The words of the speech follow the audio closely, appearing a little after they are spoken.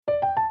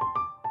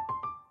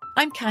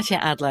I'm Katya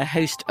Adler,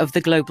 host of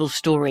The Global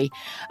Story.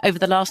 Over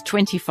the last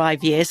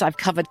 25 years, I've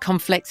covered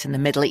conflicts in the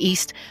Middle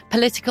East,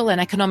 political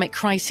and economic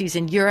crises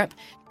in Europe,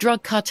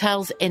 drug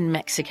cartels in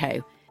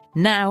Mexico.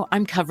 Now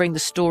I'm covering the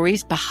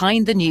stories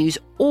behind the news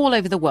all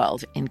over the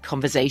world in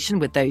conversation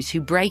with those who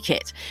break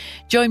it.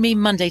 Join me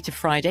Monday to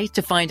Friday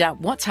to find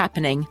out what's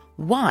happening,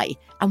 why,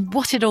 and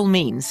what it all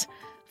means.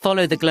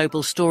 Follow The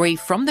Global Story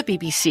from the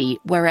BBC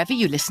wherever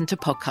you listen to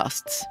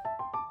podcasts.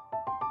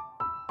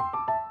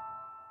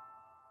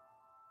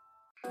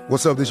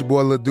 What's up, this your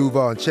boy Lil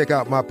Duval, and check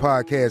out my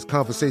podcast,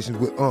 Conversations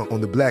with Unc, on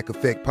the Black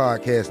Effect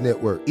Podcast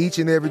Network. Each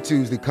and every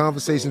Tuesday,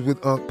 Conversations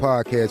with Unc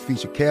podcast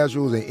feature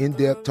casual and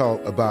in-depth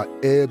talk about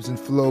ebbs and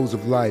flows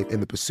of life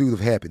and the pursuit of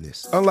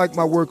happiness. Unlike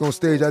my work on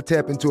stage, I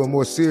tap into a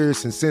more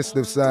serious and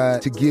sensitive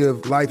side to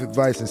give life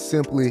advice and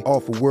simply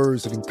offer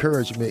words of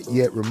encouragement,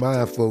 yet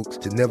remind folks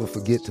to never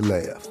forget to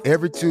laugh.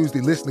 Every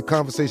Tuesday, listen to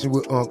Conversations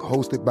with Unc,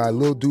 hosted by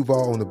Lil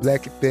Duval on the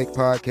Black Effect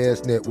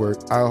Podcast Network,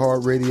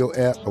 iHeartRadio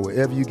app, or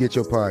wherever you get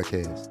your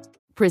podcasts.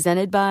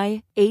 Presented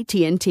by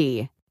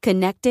AT&T.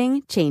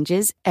 Connecting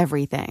changes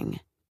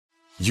everything.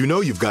 You know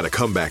you've got a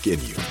comeback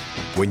in you.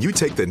 When you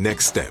take the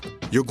next step,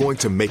 you're going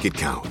to make it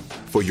count.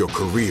 For your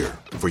career,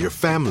 for your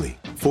family,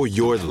 for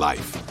your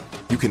life.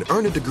 You can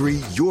earn a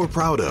degree you're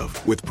proud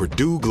of with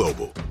Purdue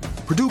Global.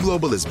 Purdue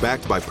Global is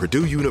backed by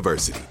Purdue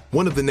University,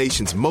 one of the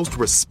nation's most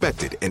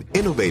respected and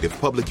innovative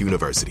public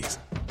universities.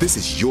 This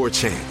is your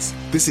chance.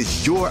 This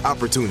is your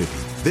opportunity.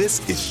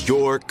 This is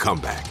your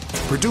comeback.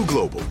 Purdue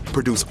Global,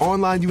 Purdue's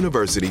online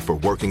university for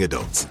working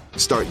adults.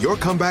 Start your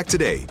comeback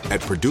today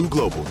at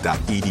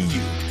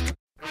purdueglobal.edu.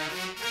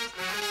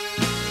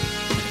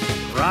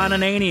 Ron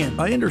Ananian.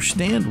 I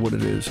understand what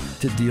it is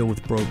to deal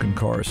with broken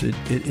cars. It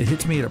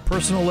hits me at a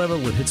personal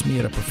level. It hits me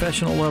at a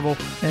professional level.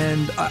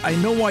 And I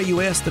know why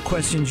you ask the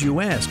questions you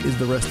ask. Is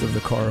the rest of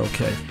the car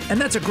okay? And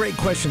that's a great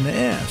question to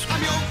ask.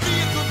 I'm your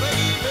vehicle,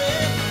 baby.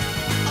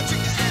 I'll take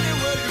you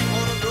anywhere you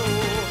want to go.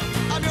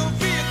 I'm your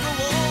vehicle,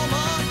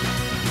 woman.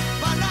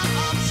 By now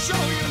I'm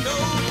sure you know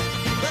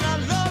that I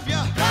love you.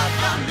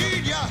 I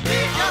need you.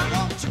 I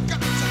want you, got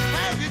to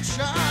have you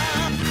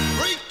shine.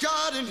 Great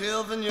God in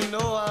heaven, you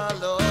know I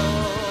love.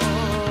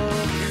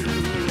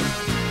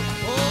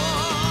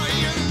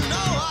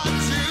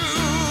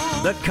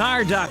 The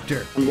Car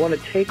Doctor. I'm going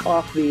to take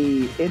off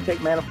the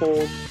intake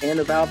manifold and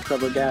the valve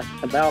cover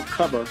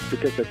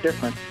because they're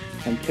different,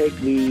 and take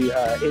the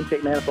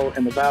intake manifold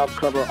and the valve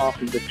cover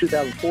off of the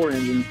 2004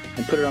 engine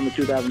and put it on the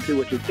 2002,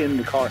 which is in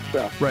the car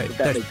itself. Right. If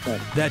that makes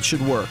sense. That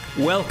should work.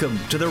 Welcome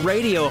to the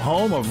radio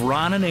home of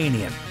Ron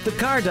Ananian, the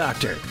Car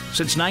Doctor.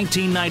 Since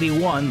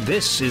 1991,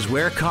 this is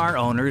where car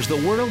owners the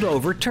world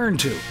over turn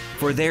to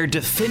for their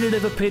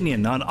definitive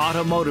opinion on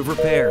automotive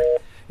repair.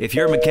 If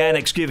your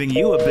mechanic's giving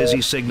you a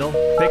busy signal,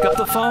 pick up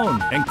the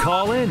phone and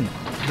call in.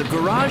 The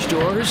garage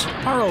doors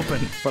are open.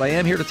 But I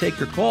am here to take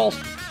your calls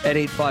at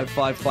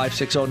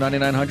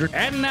 855-560-9900.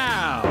 And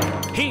now,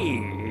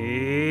 here's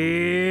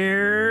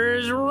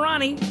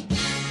Ronnie.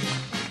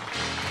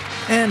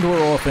 And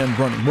we're off and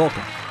running.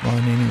 Welcome.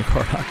 Ron Ananian, the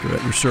Car Doctor,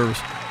 at your service.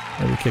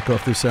 As we kick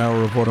off this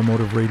hour of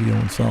automotive radio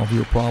and solve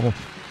your problem.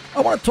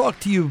 I want to talk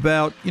to you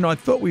about, I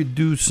thought we'd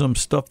do some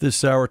stuff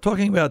this hour,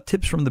 talking about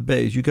tips from the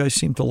bays. You guys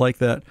seem to like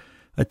that.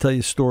 I tell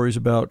you stories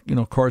about,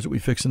 cars that we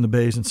fix in the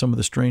bays and some of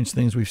the strange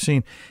things we've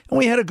seen. And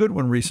we had a good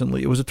one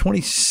recently. It was a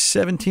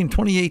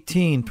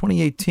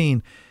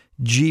 2018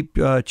 Jeep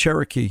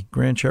Cherokee,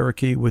 Grand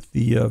Cherokee with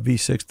the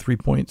V6,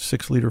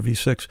 3.6-liter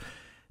V6,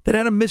 that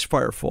had a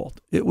misfire fault.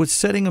 It was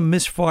setting a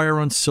misfire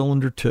on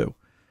cylinder 2.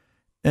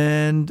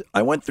 And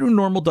I went through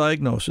normal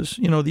diagnosis.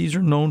 These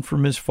are known for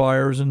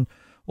misfires and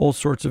all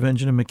sorts of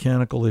engine and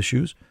mechanical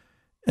issues.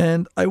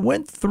 And I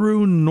went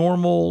through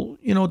normal,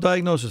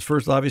 diagnosis.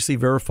 First, obviously,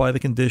 verify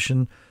the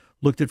condition,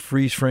 looked at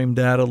freeze frame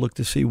data, looked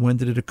to see when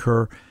did it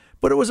occur.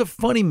 But it was a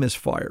funny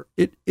misfire.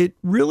 It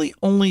really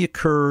only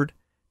occurred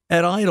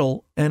at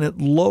idle and at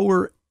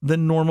lower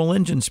than normal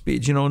engine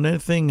speeds. And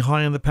anything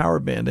high on the power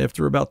band,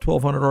 after about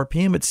 1,200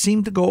 RPM, it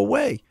seemed to go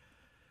away.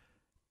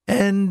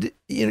 And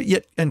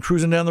and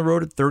cruising down the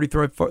road at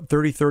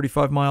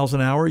 35 miles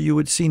an hour, you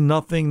would see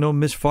nothing, no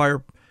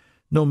misfires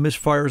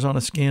on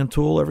a scan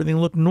tool. Everything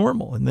looked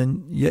normal. And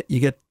then yet you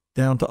get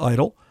down to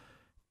idle,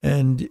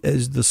 and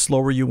as the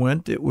slower you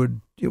went, it was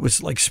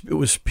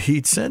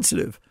speed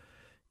sensitive.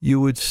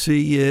 You would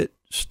see it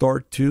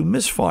start to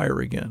misfire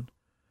again.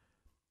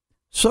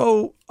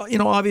 So,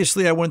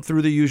 obviously I went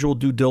through the usual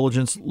due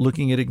diligence,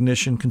 looking at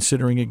ignition,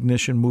 considering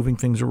ignition, moving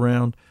things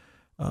around.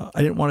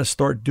 I didn't want to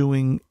start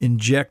doing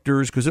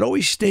injectors because it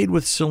always stayed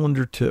with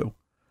cylinder 2.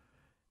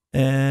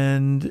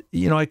 And,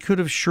 I could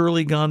have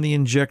surely gone the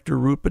injector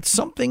route, but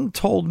something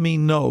told me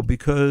no,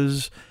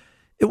 because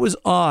it was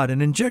odd.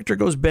 An injector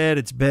goes bad,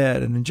 it's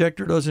bad. An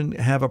injector doesn't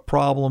have a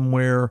problem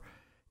where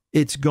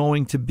it's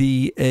going to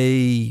be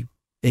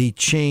a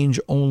change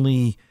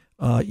only,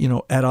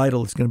 at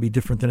idle. It's going to be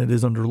different than it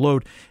is under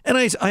load. And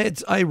I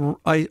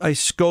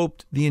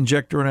scoped the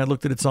injector and I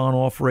looked at its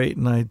on-off rate,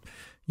 and I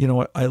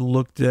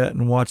looked at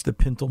and watched the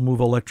pintle move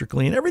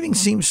electrically, and everything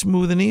seemed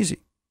smooth and easy.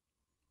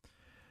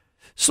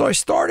 So I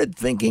started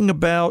thinking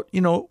about,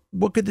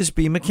 what could this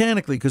be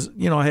mechanically? Because,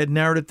 I had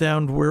narrowed it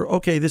down to where,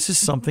 okay, this is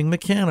something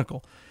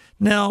mechanical.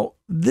 Now,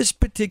 this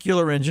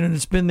particular engine, and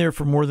it's been there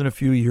for more than a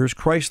few years,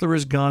 Chrysler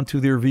has gone to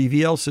their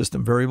VVL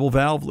system, variable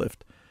valve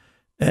lift.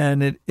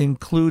 And it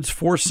includes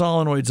 4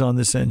 solenoids on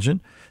this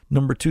engine.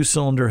 Number 2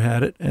 cylinder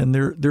had it, and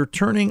they're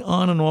turning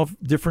on and off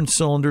different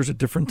cylinders at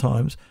different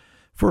times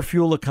for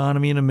fuel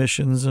economy and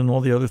emissions and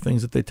all the other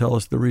things that they tell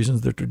us, the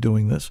reasons that they're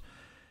doing this.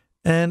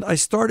 And I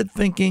started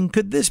thinking,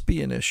 could this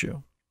be an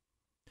issue?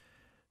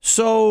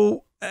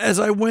 So as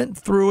I went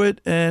through it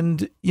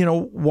and,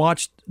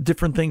 watched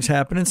different things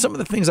happen, and some of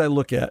the things I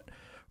look at,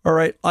 all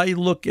right, I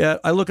look at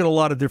a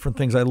lot of different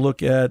things. I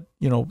look at,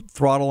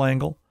 throttle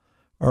angle.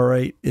 All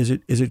right, is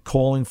it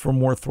calling for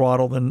more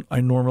throttle than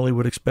I normally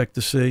would expect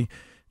to see?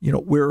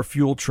 Where are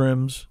fuel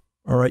trims?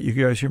 All right, you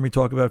guys hear me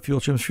talk about fuel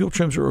trims. Fuel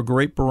trims are a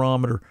great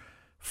barometer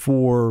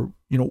for,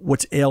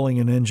 what's ailing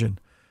an engine.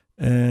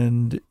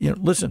 And,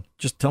 listen,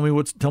 just tell me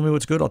what's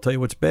good. I'll tell you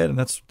what's bad. And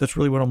that's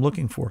really what I'm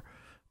looking for.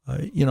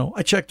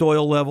 I checked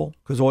oil level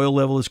because oil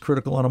level is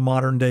critical on a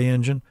modern day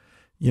engine.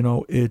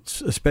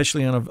 It's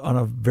especially on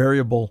a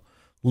variable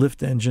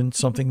lift engine,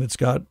 something that's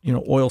got,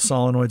 oil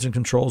solenoids and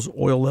controls.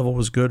 Oil level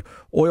was good.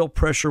 Oil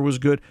pressure was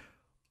good.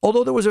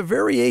 Although there was a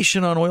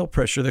variation on oil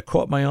pressure that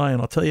caught my eye,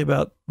 and I'll tell you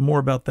more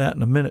about that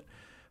in a minute.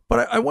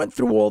 But I went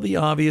through all the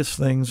obvious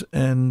things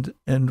and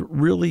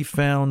really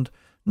found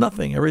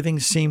nothing. Everything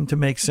seemed to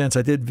make sense.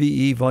 I did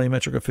VE,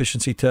 volumetric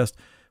efficiency test,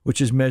 which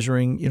is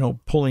measuring,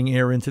 pulling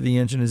air into the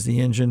engine. Is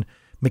the engine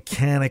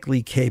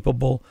mechanically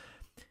capable?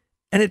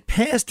 And it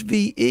passed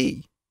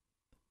VE,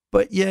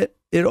 but yet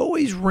it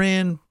always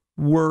ran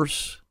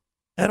worse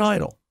at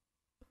idle.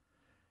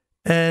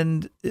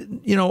 And,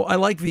 I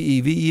like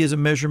VE. VE is a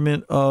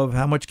measurement of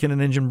how much can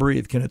an engine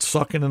breathe. Can it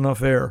suck in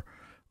enough air?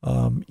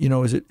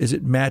 Is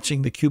it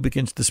matching the cubic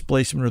inch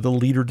displacement or the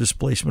liter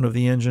displacement of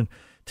the engine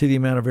to the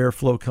amount of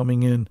airflow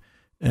coming in?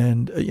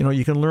 And,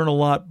 you can learn a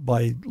lot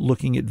by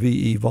looking at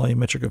VE,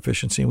 volumetric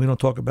efficiency. And we don't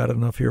talk about it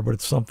enough here, but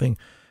it's something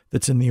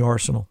that's in the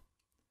arsenal.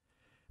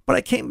 But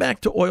I came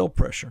back to oil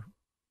pressure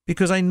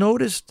because I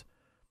noticed,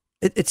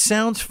 it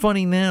sounds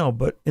funny now,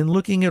 but in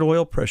looking at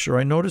oil pressure,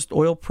 I noticed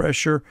oil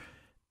pressure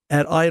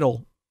at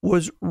idle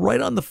was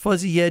right on the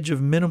fuzzy edge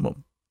of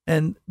minimum.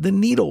 And the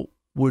needle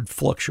would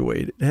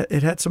fluctuate.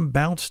 It had some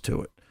bounce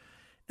to it.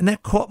 And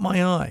that caught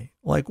my eye.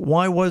 Like,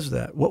 why was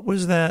that? What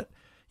was that?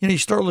 You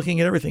start looking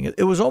at everything.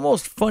 It was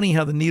almost funny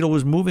how the needle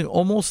was moving,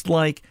 almost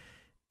like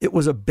it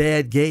was a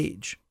bad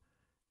gauge.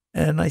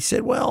 And I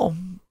said, well,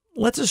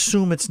 let's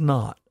assume it's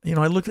not.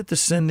 I looked at the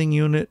sending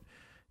unit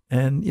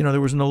and,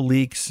 there was no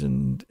leaks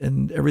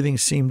and everything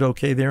seemed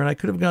okay there. And I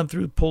could have gone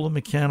through, pull the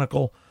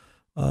mechanical,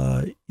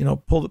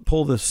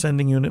 pull the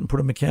sending unit and put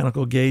a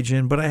mechanical gauge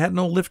in, but I had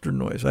no lifter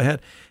noise.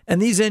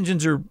 And these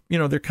engines are,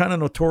 they're kind of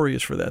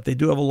notorious for that. They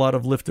do have a lot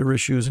of lifter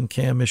issues and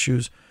cam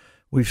issues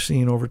we've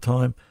seen over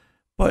time.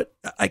 But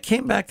I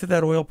came back to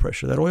that oil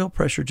pressure. That oil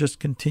pressure just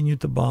continued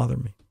to bother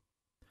me.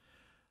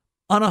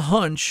 On a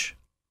hunch,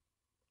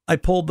 I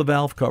pulled the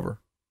valve cover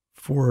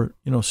for,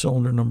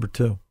 cylinder number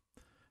 2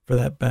 for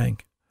that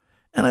bank.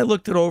 And I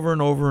looked it over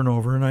and over and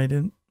over, and I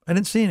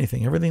didn't see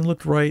anything. Everything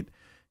looked right.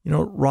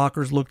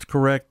 Rockers looked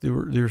correct.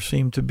 There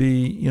seemed to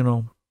be,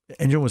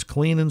 engine was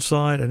clean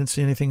inside. I didn't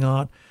see anything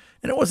odd.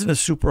 And it wasn't a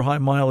super high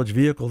mileage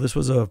vehicle. This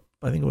was I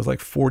think it was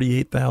like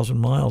 48,000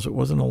 miles. It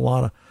wasn't a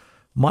lot of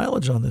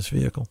mileage on this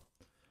vehicle.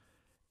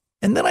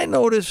 And then I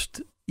noticed,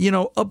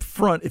 up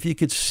front, if you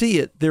could see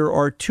it, there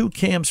are 2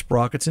 cam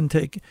sprockets,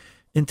 intake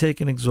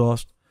and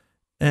exhaust.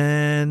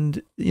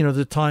 And,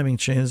 the timing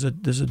chain,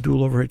 there's a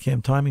dual overhead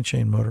cam timing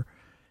chain motor.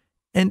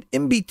 And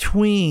in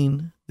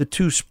between the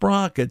 2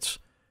 sprockets,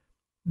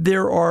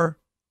 there are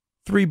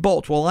 3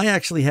 bolts. Well, I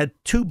actually had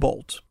 2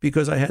 bolts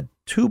because I had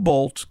 2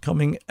 bolts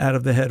coming out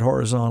of the head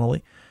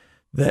horizontally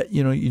that,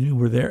 you knew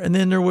were there. And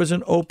then there was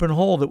an open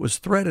hole that was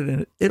threaded in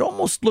it. It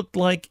almost looked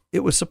like it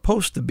was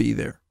supposed to be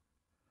there.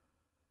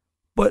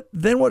 But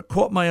then what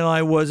caught my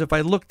eye was if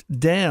I looked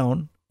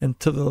down and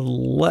to the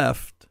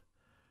left,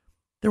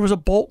 there was a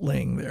bolt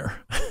laying there.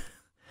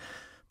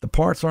 The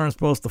parts aren't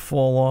supposed to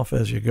fall off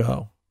as you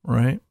go,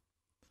 right?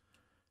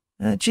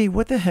 Gee,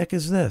 what the heck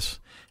is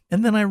this?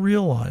 And then I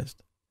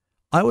realized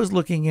I was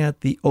looking at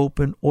the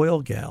open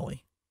oil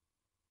galley.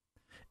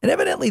 And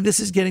evidently this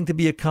is getting to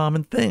be a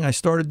common thing. I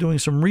started doing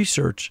some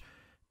research,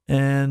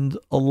 and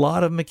a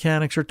lot of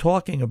mechanics are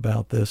talking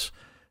about this,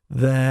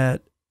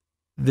 that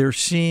they're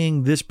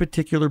seeing this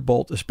particular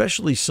bolt,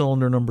 especially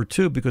cylinder number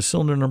 2, because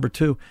cylinder number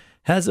 2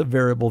 has a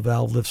variable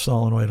valve lift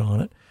solenoid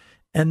on it.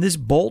 And this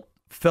bolt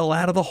fell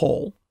out of the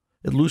hole.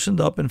 It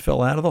loosened up and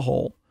fell out of the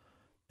hole.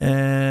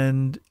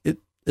 And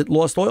it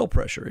lost oil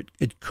pressure.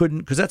 It couldn't,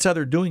 because that's how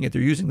they're doing it.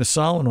 They're using the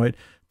solenoid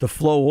to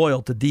flow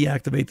oil to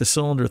deactivate the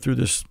cylinder through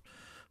this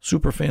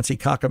super fancy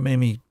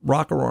cockamamie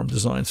rocker arm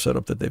design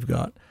setup that they've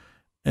got.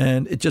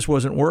 And it just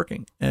wasn't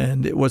working.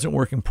 And it wasn't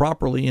working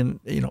properly. And,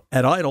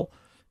 at idle,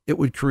 it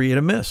would create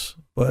a miss.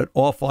 But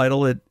off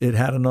idle, it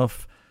had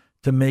enough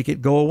to make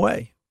it go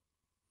away.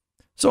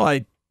 So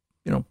I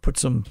put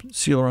some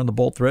sealer on the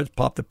bolt threads,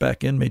 popped it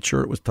back in, made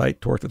sure it was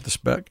tight, torqued it to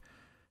spec,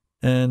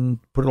 and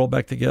put it all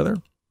back together,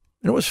 and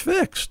it was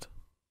fixed.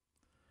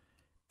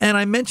 And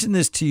I mention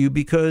this to you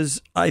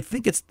because I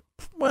think it's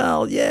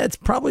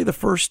probably the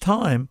first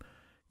time,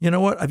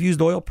 I've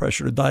used oil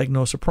pressure to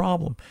diagnose a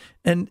problem.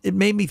 And it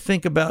made me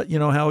think about,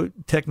 how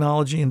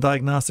technology and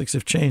diagnostics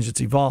have changed.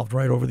 It's evolved,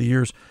 right, over the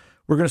years.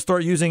 We're going to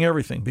start using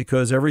everything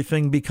because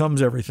everything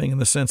becomes everything in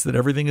the sense that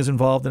everything is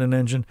involved in an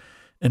engine,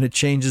 and it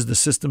changes the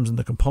systems and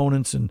the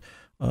components and,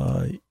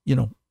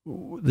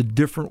 the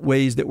different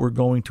ways that we're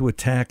going to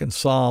attack and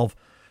solve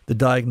the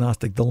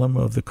diagnostic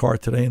dilemma of the car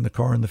today and the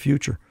car in the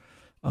future.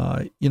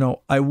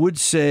 I would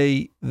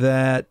say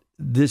that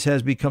this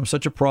has become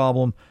such a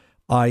problem.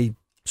 I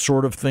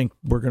sort of think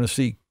we're going to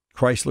see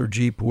Chrysler,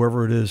 Jeep,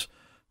 whoever it is,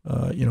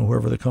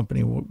 whoever the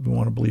company, we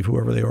want to believe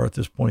whoever they are at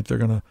this point, they're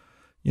going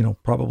to,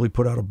 probably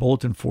put out a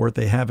bulletin for it.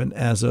 They haven't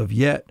as of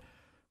yet.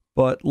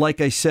 But like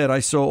I said,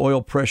 I saw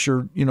oil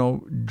pressure,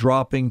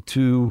 dropping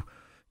to,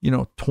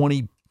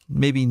 20,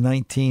 maybe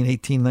 18,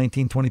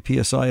 19,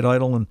 20 PSI at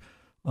idle. And,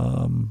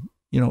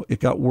 it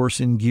got worse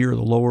in gear.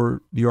 The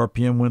lower the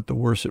RPM went, the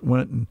worse it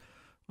went.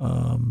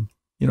 And,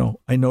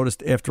 I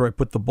noticed after I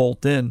put the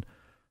bolt in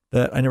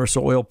that I never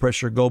saw oil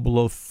pressure go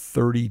below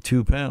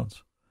 32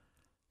 pounds.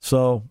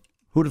 So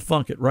who'd have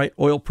thunk it, right?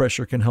 Oil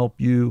pressure can help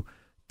you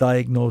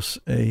diagnose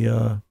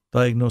a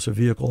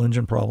vehicle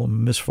engine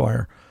problem,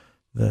 misfire.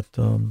 That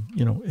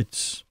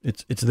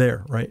it's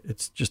there, right?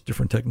 It's just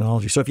different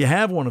technology. So if you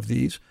have one of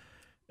these,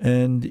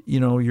 and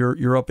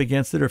you're up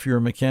against it, or if you're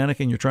a mechanic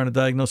and you're trying to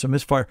diagnose a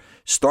misfire,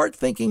 start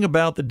thinking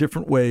about the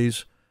different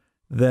ways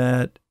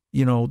that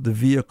the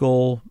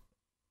vehicle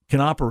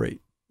can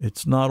operate.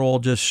 It's not all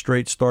just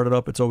straight started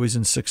up. It's always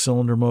in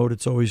 6-cylinder mode.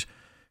 It's always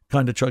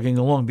kind of chugging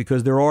along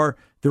because there are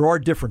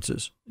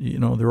differences.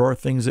 There are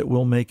things that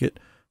will make it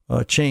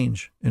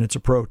change in its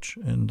approach,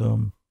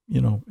 and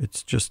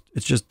it's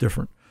just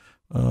different.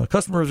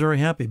 Customer was very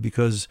happy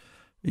because,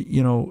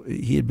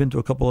 he had been to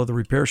a couple other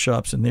repair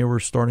shops and they were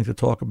starting to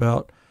talk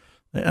about,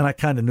 and I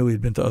kind of knew he'd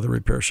been to other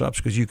repair shops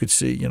because you could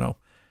see,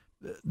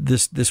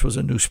 this was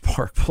a new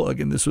spark plug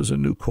and this was a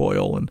new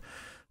coil, and,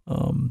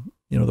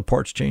 the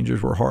parts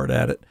changers were hard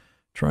at it,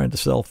 trying to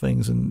sell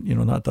things and,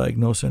 not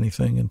diagnose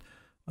anything. And,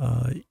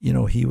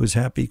 he was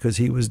happy because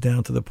he was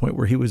down to the point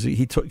where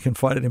he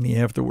confided in me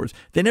afterwards.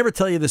 They never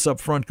tell you this up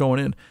front going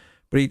in,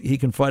 but he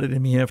confided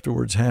in me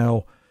afterwards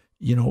how,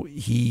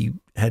 he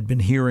had been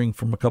hearing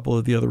from a couple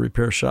of the other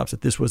repair shops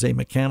that this was a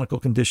mechanical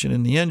condition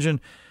in the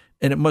engine,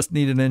 and it must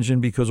need an engine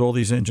because all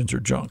these engines are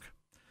junk.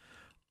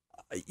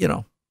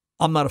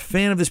 I'm not a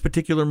fan of this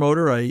particular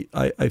motor.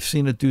 I've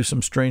seen it do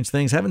some strange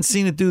things. Haven't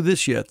seen it do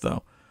this yet,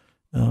 though.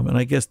 And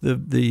I guess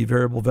the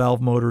variable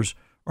valve motors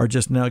are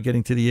just now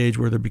getting to the age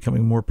where they're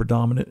becoming more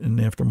predominant in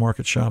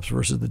aftermarket shops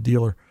versus the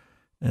dealer.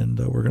 And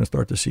we're going to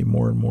start to see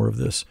more and more of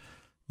this,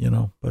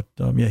 But,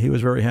 he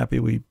was very happy.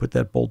 We put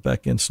that bolt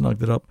back in,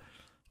 snugged it up,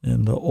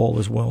 and all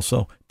is well.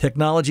 So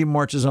technology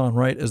marches on,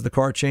 right? As the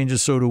car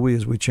changes, so do we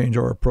as we change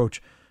our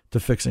approach to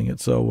fixing it.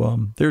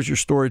 So there's your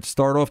story to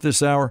start off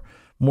this hour.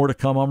 More to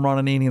come. I'm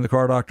Ron Ananian, the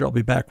Car Doctor. I'll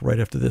be back right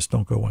after this.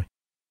 Don't go away.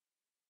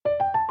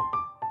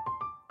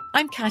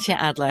 I'm Katya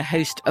Adler,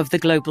 host of The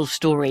Global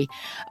Story.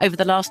 Over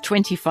the last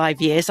 25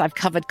 years, I've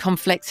covered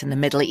conflicts in the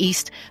Middle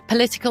East,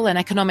 political and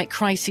economic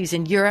crises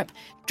in Europe,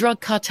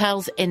 drug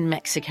cartels in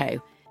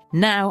Mexico.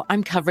 Now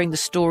I'm covering the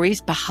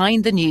stories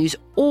behind the news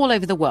all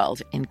over the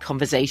world in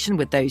conversation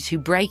with those who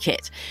break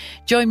it.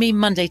 Join me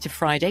Monday to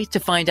Friday to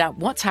find out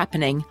what's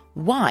happening,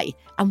 why,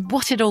 and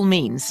what it all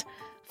means.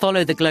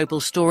 Follow The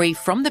Global Story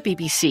from the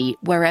BBC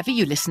wherever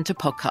you listen to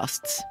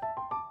podcasts.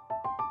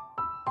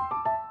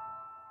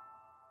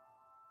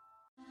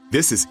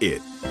 This is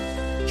it.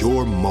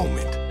 Your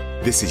moment.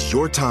 This is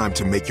your time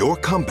to make your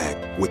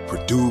comeback with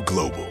Purdue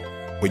Global.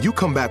 When you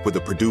come back with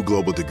a Purdue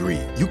Global degree,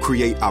 you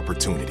create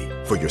opportunity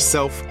for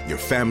yourself, your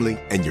family,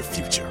 and your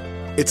future.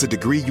 It's a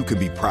degree you can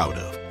be proud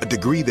of, a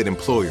degree that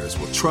employers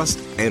will trust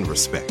and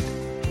respect.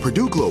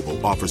 Purdue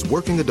Global offers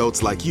working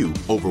adults like you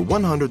over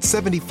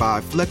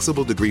 175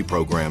 flexible degree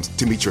programs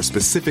to meet your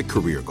specific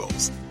career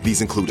goals.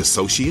 These include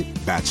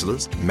associate,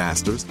 bachelor's,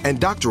 master's, and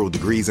doctoral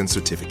degrees and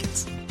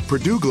certificates.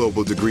 Purdue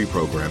Global degree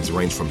programs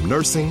range from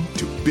nursing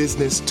to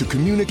business to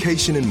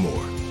communication and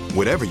more.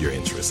 Whatever your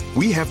interest,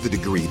 we have the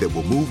degree that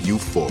will move you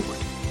forward.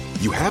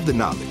 You have the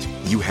knowledge,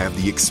 you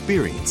have the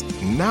experience.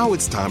 Now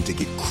it's time to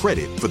get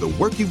credit for the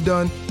work you've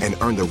done and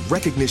earn the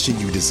recognition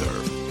you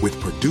deserve with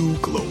Purdue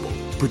Global,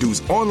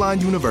 Purdue's online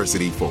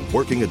university for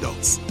working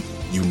adults.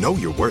 You know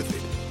you're worth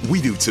it.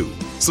 We do too.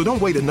 So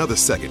don't wait another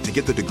second to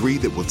get the degree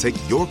that will take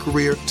your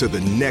career to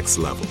the next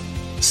level.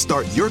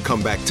 Start your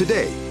comeback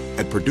today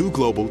at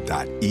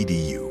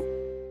purdueglobal.edu.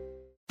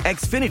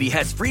 Xfinity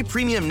has free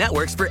premium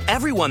networks for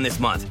everyone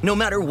this month, no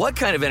matter what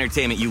kind of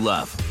entertainment you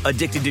love.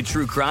 Addicted to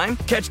true crime?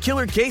 Catch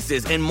killer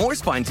cases and more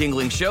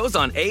spine-tingling shows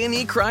on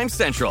A&E Crime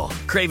Central.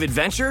 Crave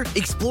adventure?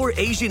 Explore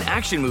Asian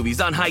action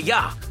movies on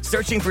Hi-Ya.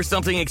 Searching for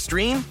something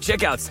extreme?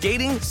 Check out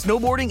skating,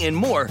 snowboarding, and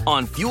more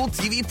on Fuel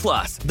TV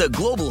Plus, the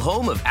global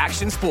home of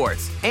action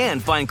sports.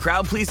 And find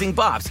crowd-pleasing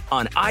bops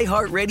on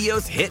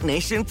iHeartRadio's Hit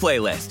Nation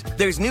playlist.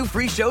 There's new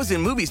free shows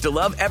and movies to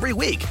love every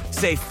week.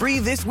 Say free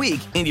this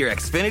week in your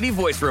Xfinity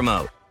voice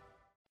remote.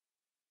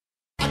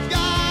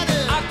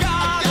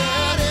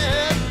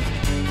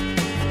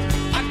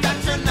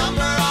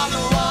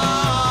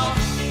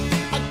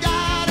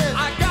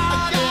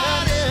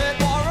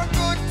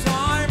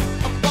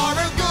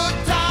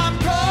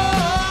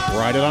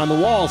 Write it on the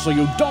wall so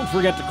you don't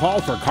forget to call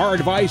for car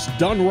advice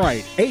done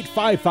right.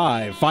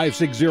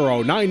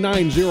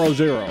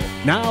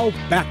 855-560-9900. Now,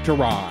 back to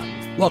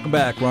Ron. Welcome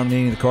back, Ron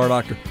Ananian, the Car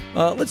Doctor.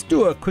 Let's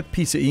do a quick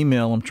piece of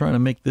email. I'm trying to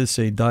make this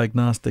a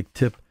diagnostic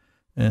tip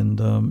and,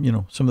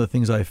 some of the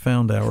things I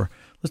found hour.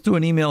 Let's do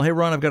an email. Hey,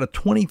 Ron, I've got a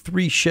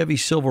 23 Chevy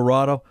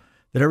Silverado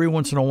that every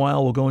once in a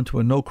while will go into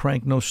a no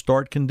crank, no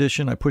start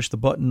condition. I push the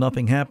button,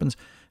 nothing happens.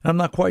 And I'm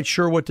not quite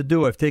sure what to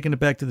do. I've taken it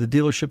back to the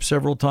dealership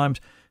several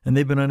times, and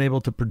they've been unable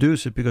to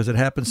produce it because it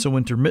happens so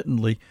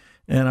intermittently.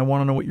 And I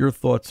want to know what your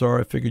thoughts are.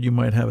 I figured you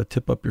might have a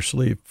tip up your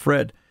sleeve.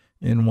 Fred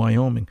in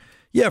Wyoming.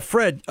 Yeah,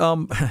 Fred,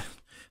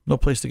 no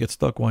place to get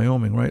stuck,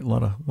 Wyoming, right? A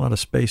lot of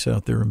space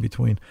out there in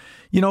between.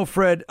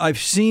 Fred, I've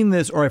seen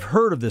this, or I've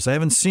heard of this. I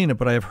haven't seen it,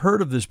 but I have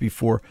heard of this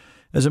before.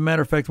 As a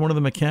matter of fact, one of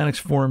the mechanics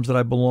forums that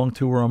I belong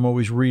to, where I'm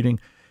always reading,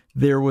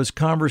 there was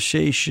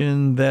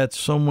conversation that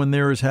someone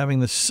there is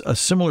having a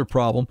similar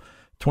problem,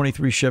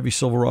 23 Chevy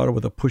Silverado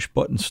with a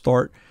push-button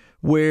start,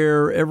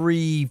 where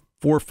every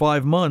 4 or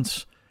 5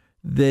 months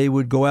they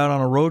would go out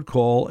on a road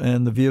call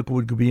and the vehicle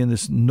would be in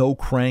this no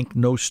crank,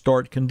 no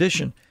start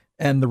condition.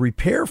 And the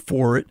repair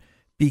for it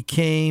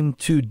became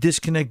to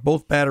disconnect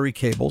both battery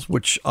cables,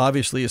 which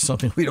obviously is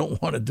something we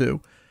don't want to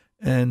do,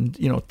 and,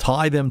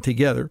 tie them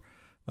together,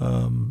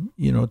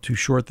 to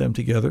short them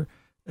together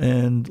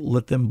and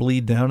let them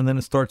bleed down, and then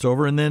it starts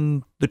over, and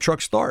then the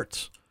truck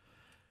starts.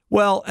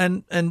 Well,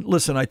 and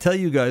listen, I tell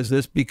you guys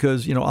this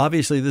because,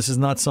 obviously this is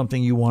not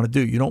something you want to do.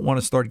 You don't want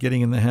to start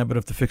getting in the habit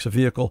of, to fix a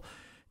vehicle,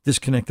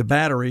 disconnect the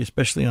battery,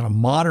 especially on a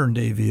modern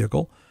day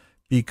vehicle,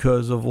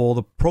 because of all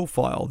the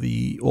profile,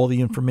 all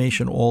the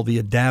information, all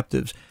the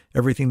adaptives,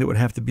 everything that would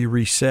have to be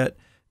reset.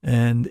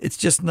 And it's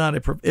just not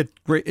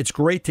it's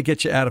great to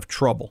get you out of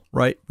trouble,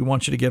 right? We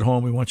want you to get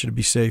home. We want you to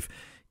be safe,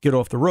 get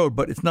off the road,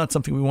 but it's not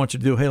something we want you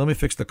to do. Hey, let me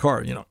fix the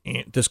car,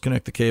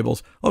 disconnect the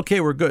cables.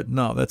 Okay, we're good.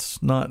 No,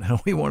 that's not how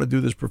we want to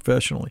do this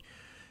professionally.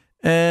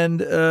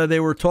 And they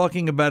were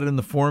talking about it in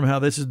the forum, how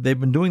they've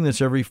been doing this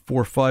every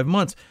 4 or 5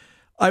 months.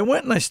 I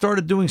went and I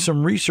started doing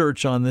some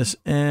research on this,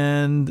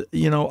 and,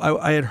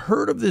 I had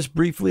heard of this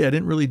briefly. I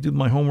didn't really do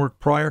my homework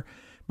prior,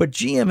 but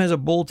GM has a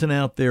bulletin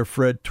out there,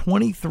 Fred,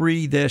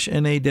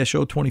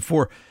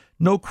 23-NA-024,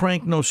 no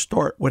crank, no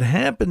start. What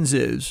happens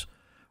is,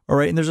 all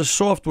right, and there's a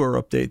software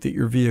update that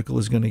your vehicle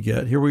is going to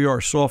get. Here we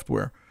are,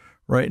 software,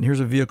 right? And here's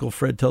a vehicle,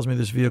 Fred tells me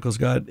this vehicle's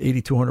got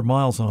 8,200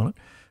 miles on it.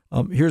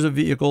 Here's a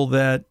vehicle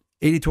that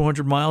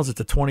 8,200 miles, it's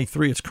a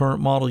 23, it's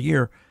current model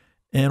year,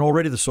 and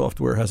already the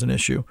software has an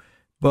issue.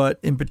 But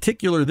in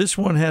particular, this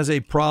one has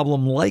a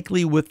problem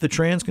likely with the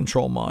trans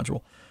control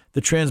module.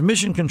 The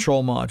transmission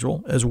control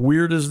module, as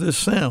weird as this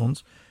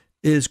sounds,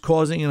 is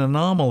causing an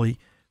anomaly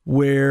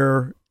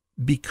where,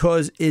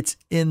 because it's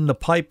in the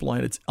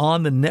pipeline, it's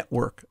on the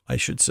network, I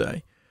should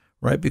say,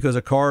 right? Because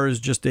a car is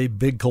just a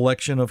big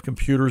collection of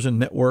computers and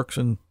networks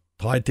and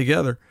tied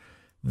together,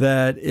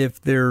 that if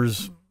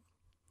there's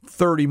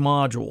 30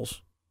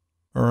 modules,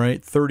 all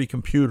right, 30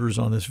 computers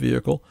on this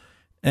vehicle,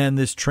 and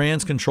this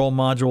trans control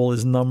module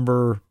is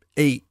number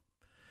 8,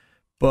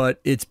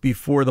 but it's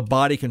before the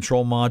body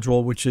control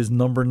module, which is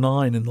number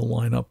 9 in the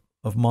lineup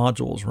of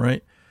modules,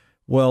 right?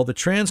 Well, the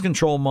trans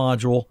control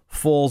module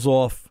falls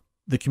off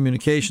the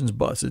communications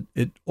bus.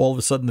 It all of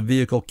a sudden the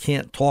vehicle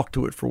can't talk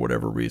to it for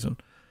whatever reason.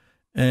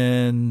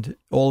 And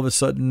all of a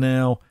sudden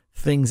now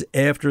things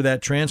after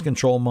that trans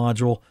control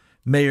module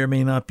may or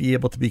may not be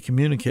able to be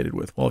communicated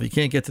with. Well, if you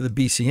can't get to the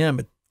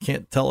BCM, it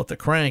can't tell it to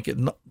crank,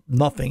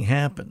 nothing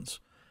happens.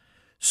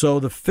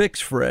 So the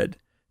fix, Fred,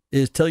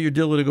 is tell your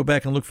dealer to go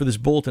back and look for this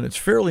bulletin. It's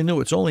fairly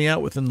new. It's only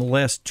out within the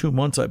last 2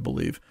 months, I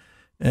believe.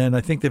 And I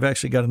think they've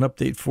actually got an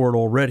update for it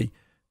already.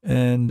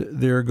 And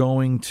they're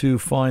going to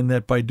find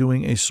that by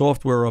doing a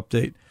software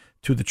update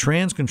to the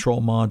trans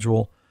control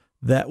module,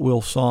 that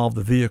will solve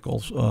the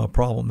vehicle's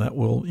problem. That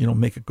will,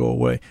 make it go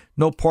away.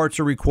 No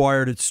parts are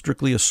required. It's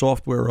strictly a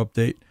software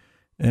update.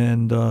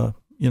 And,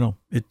 you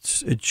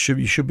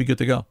should be good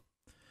to go.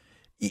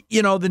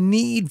 The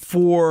need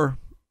for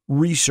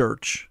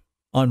research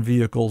on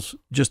vehicles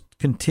just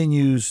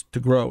continues to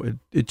grow.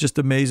 It just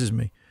amazes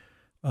me.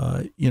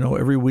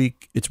 Every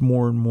week it's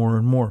more and more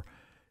and more.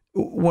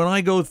 When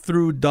I go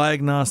through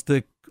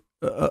diagnostic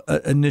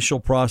initial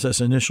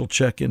process, initial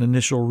check-in,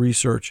 initial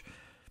research,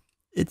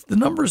 it's the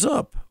number's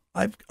up.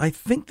 I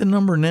think the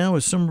number now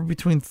is somewhere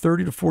between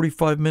 30 to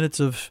 45 minutes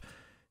of,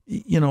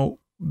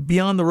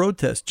 beyond the road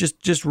test,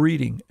 just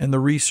reading and the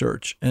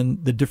research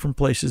and the different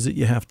places that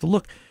you have to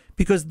look,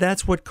 because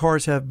that's what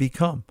cars have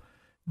become.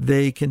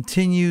 They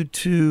continue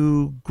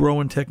to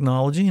grow in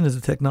technology, and as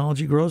the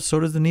technology grows, so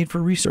does the need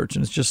for research,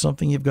 and it's just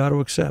something you've got to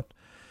accept.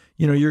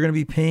 You're going to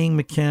be paying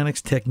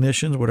mechanics,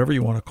 technicians, whatever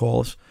you want to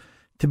call us,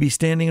 to be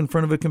standing in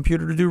front of a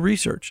computer to do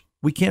research.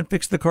 We can't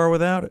fix the car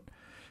without it.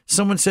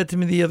 Someone said to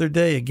me the other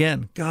day,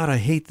 again, God, I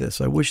hate this.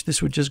 I wish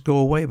this would just go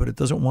away, but it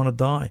doesn't want to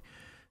die.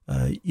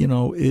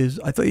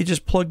 I thought you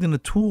just plugged in a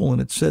tool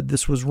and it said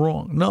this was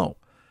wrong. No,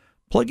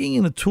 plugging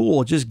in a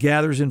tool just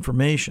gathers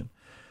information.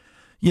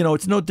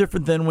 It's no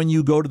different than when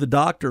you go to the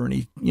doctor and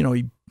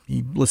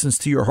he listens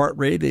to your heart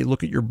rate. They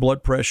look at your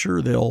blood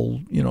pressure.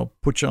 They'll,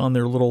 put you on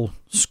their little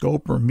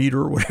scope or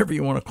meter or whatever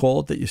you want to call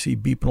it that you see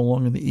beeping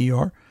along in the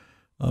ER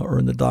or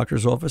in the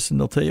doctor's office. And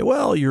they'll tell you,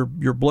 well, your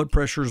blood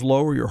pressure is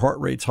low or your heart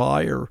rate's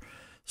high or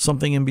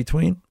something in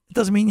between. It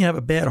doesn't mean you have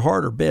a bad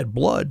heart or bad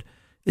blood.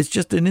 It's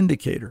just an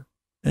indicator.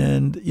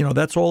 And,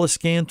 that's all a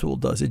scan tool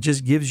does. It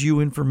just gives you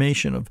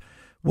information of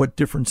what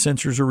different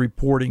sensors are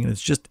reporting. And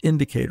it's just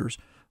indicators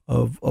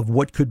of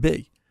what could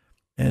be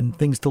and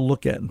things to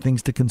look at and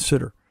things to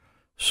consider.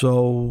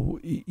 So,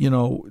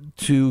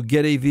 to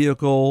get a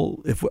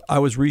vehicle, if I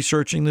was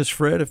researching this,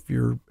 Fred, if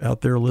you're out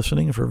there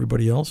listening, for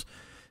everybody else,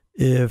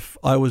 if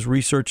I was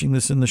researching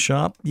this in the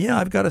shop,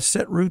 I've got a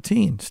set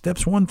routine,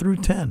 steps 1 through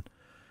 10.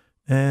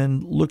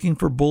 And looking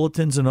for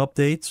bulletins and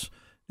updates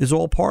is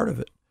all part of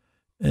it.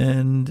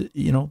 And,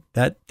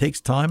 that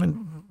takes time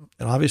and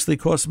it obviously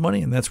costs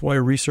money. And that's why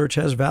research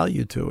has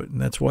value to it. And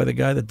that's why the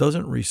guy that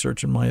doesn't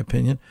research, in my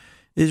opinion,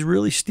 is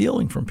really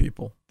stealing from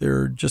people.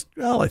 They're just,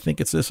 I think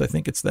it's this, I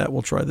think it's that.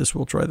 We'll try this,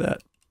 we'll try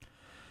that.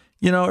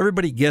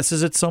 Everybody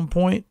guesses at some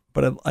point,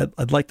 but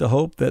I'd like to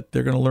hope that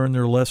they're going to learn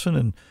their lesson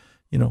and,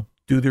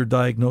 do their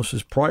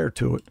diagnosis prior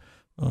to it.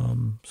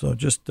 So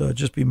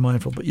just be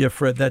mindful. But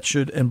Fred, that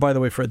should, and by the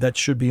way, Fred, that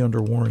should be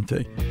under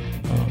warranty.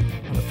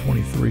 On a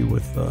 23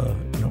 with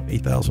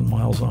 8,000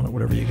 miles on it,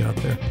 whatever you got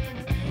there,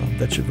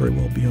 that should very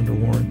well be under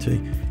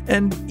warranty.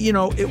 And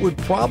it would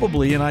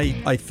probably, and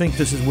I think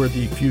this is where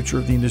the future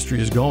of the industry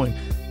is going.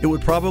 It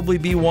would probably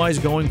be wise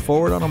going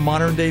forward on a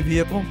modern day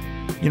vehicle.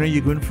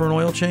 You go in for an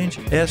oil change,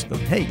 ask them,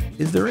 hey,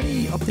 is there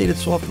any updated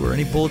software,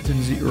 any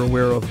bulletins that you're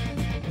aware of?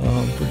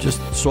 For just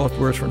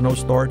softwares for no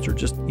starts or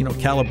just,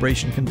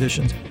 calibration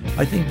conditions.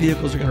 I think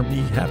vehicles are going to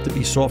have to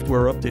be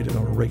software updated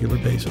on a regular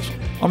basis.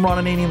 I'm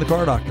Ron Ananian, the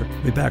Car Doctor.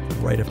 We'll be back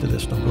right after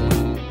this. Don't go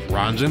away.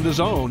 Ron's in the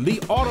zone, the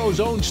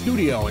AutoZone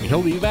studio, and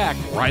he'll be back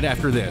right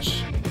after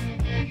this.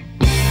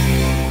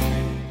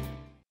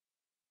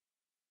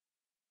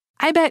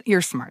 I bet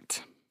you're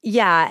smart.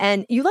 Yeah,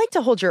 and you like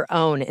to hold your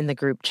own in the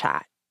group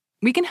chat.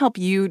 We can help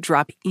you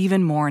drop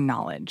even more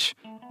knowledge.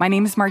 My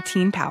name is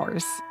Martine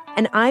Powers.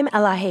 And I'm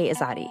Elahe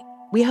Izadi.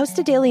 We host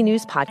a daily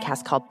news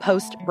podcast called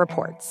Post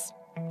Reports.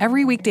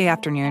 Every weekday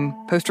afternoon,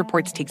 Post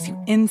Reports takes you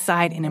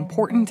inside an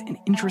important and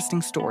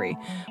interesting story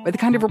with the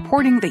kind of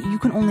reporting that you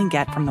can only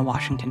get from the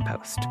Washington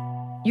Post.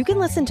 You can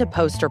listen to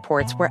Post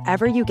Reports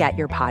wherever you get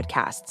your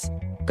podcasts.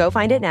 Go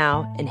find it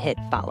now and hit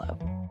follow.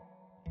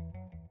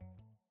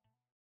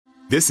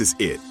 This is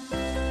it.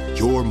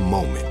 Your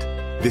moment.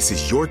 This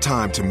is your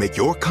time to make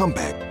your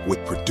comeback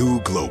with Purdue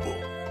Global.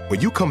 When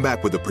you come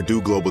back with a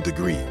Purdue Global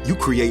degree, you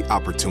create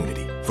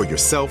opportunity for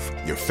yourself,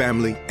 your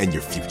family, and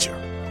your future.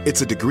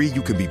 It's a degree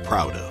you can be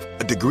proud of,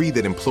 a degree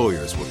that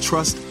employers will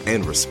trust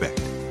and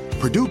respect.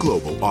 Purdue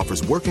Global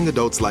offers working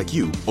adults like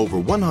you over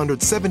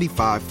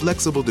 175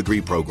 flexible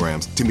degree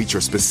programs to meet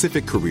your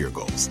specific career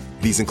goals.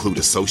 These include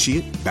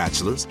associate,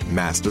 bachelor's,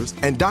 master's,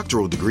 and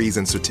doctoral degrees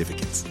and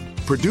certificates.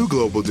 Purdue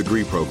Global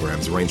degree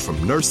programs range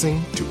from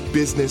nursing to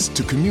business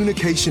to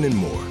communication and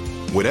more.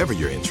 Whatever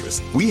your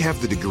interest, we have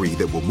the degree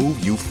that will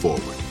move you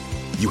forward.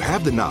 You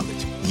have the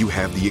knowledge, you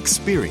have the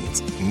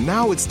experience.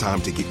 Now it's time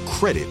to get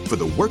credit for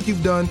the work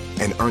you've done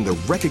and earn the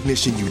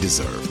recognition you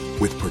deserve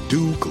with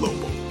Purdue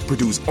Global,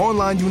 Purdue's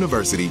online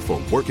university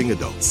for working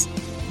adults.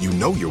 You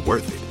know you're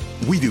worth it.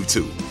 We do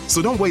too.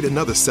 So don't wait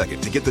another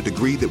second to get the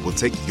degree that will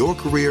take your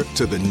career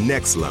to the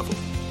next level.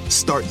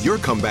 Start your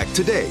comeback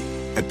today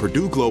at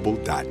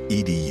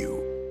purdueglobal.edu.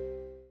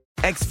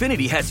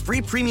 Xfinity has free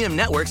premium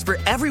networks for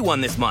everyone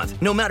this month,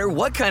 no matter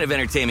what kind of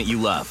entertainment you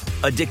love.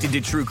 Addicted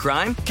to true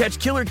crime? Catch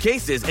killer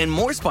cases and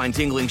more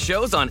spine-tingling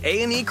shows on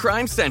A&E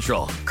Crime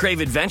Central. Crave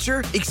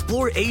adventure?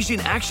 Explore Asian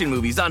action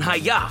movies on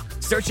Hi-Ya.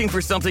 Searching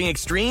for something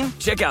extreme?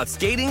 Check out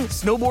skating,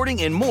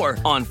 snowboarding, and more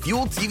on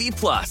Fuel TV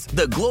Plus,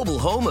 the global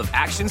home of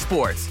action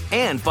sports.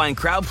 And find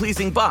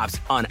crowd-pleasing bops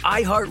on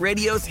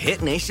iHeartRadio's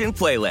Hit Nation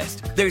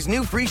playlist. There's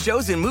new free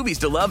shows and movies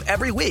to love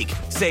every week.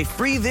 Say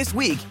free this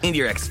week in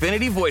your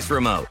Xfinity voice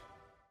remote.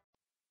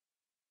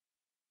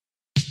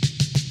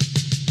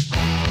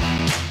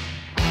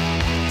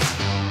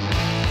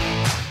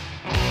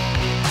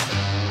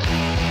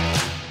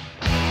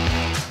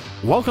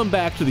 Welcome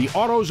back to the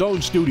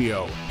AutoZone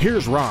studio.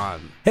 Here's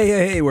Ron.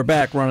 Hey, we're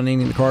back. Ron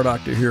Ananian, the Car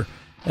Doctor here.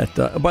 At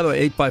by the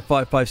way,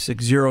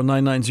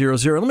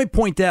 855-560-9900. Let me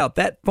point out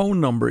that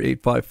phone number,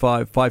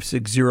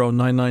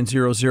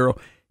 855-560-9900,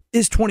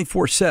 is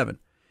 24/7.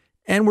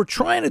 And we're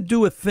trying to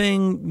do a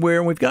thing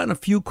where we've gotten a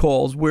few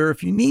calls where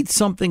if you need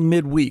something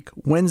midweek,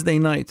 Wednesday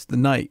night's the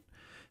night,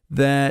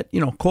 that,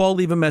 call,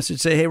 leave a message,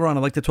 say, hey, Ron,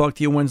 I'd like to talk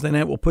to you Wednesday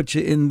night. We'll put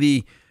you in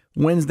the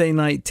Wednesday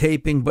night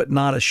taping, but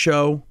not a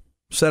show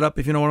setup,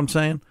 if you know what I'm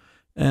saying.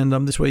 And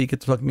this way you get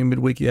to talk to me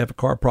midweek, you have a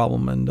car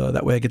problem, and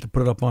that way I get to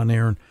put it up on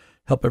air and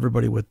help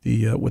everybody with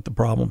the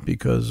problem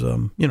because,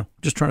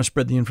 just trying to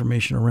spread the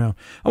information around.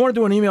 I want to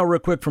do an email real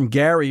quick from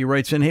Gary. He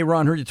writes in, hey,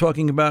 Ron, heard you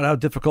talking about how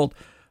difficult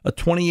a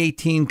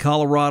 2018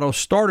 Colorado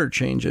starter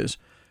change is.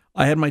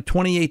 I had my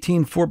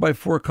 2018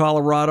 4x4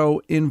 Colorado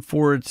in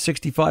for its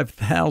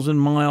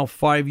 65,000-mile,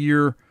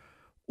 5-year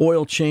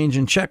oil change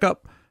and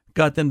checkup.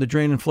 Got them to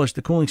drain and flush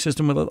the cooling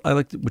system,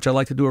 which I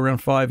like to do around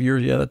 5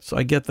 years. Yeah,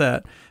 I get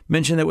that.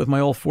 Mentioned that with my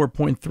old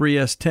 4.3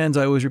 S10s,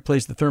 I always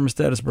replace the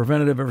thermostat as a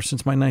preventative ever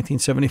since my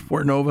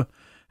 1974 Nova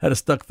had a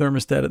stuck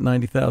thermostat at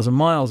 90,000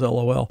 miles,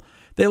 LOL.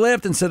 They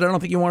laughed and said, I don't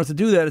think you want us to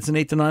do that. It's an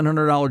 $800 to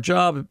 $900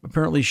 job.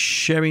 Apparently,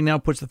 Chevy now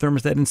puts the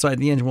thermostat inside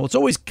the engine. Well, it's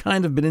always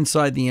kind of been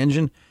inside the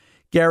engine,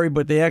 Gary,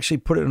 but they actually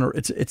put it in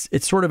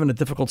it's sort of in a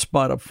difficult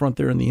spot up front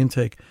there in the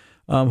intake.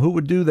 Who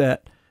would do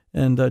that?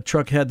 And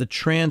truck had the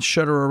trans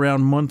shutter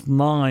around month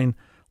 9,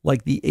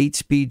 like the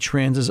 8-speed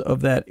transes of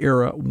that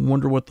era.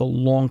 Wonder what the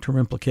long-term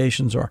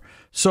implications are.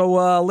 So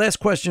last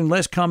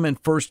comment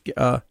first,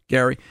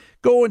 Gary.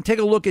 Go and take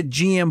a look at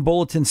GM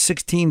Bulletin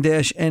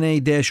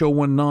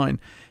 16-NA-019.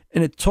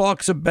 And it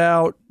talks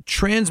about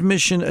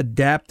transmission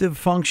adaptive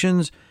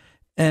functions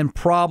and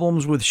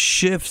problems with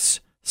shifts,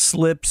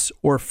 slips,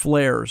 or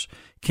flares.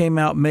 Came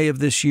out May of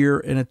this year,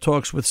 and it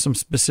talks with some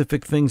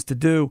specific things to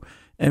do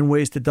and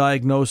ways to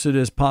diagnose it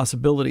as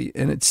possibility.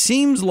 And it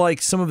seems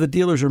like some of the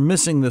dealers are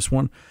missing this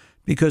one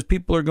because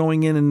people are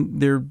going in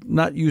and they're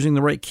not using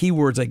the right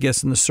keywords, I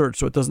guess, in the search,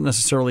 so it doesn't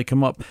necessarily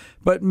come up.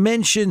 But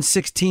mention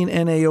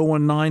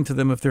 16NA019 to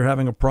them if they're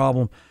having a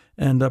problem,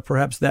 and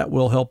perhaps that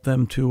will help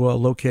them to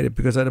locate it,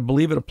 because I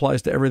believe it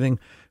applies to everything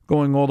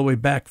going all the way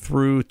back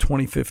through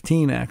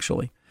 2015,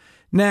 actually.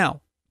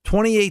 Now,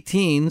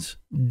 2018s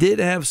did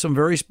have some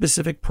very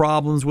specific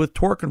problems with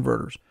torque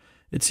converters.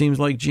 It seems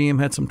like GM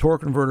had some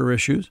torque converter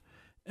issues,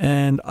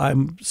 and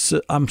I'm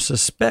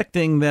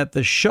suspecting that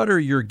the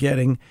shutter you're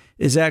getting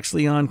is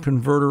actually on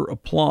converter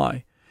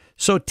apply.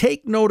 So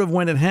take note of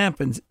when it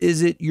happens.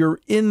 Is it you're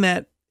in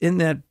that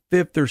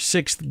fifth or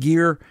sixth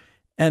gear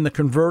and the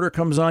converter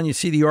comes on, you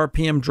see the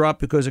RPM drop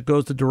because it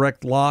goes to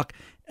direct lock,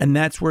 and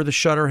that's where the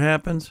shutter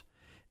happens?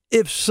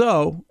 If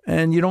so,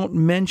 and you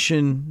don't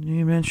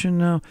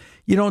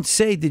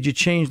say, did you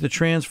change the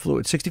trans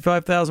fluid?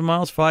 65,000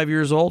 miles, 5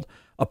 years old,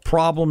 a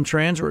problem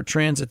trans or a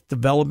trans that's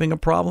developing a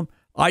problem,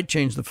 I'd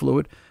change the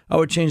fluid. I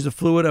would change the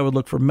fluid. I would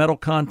look for metal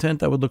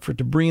content. I would look for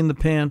debris in the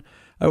pan.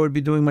 I would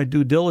be doing my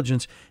due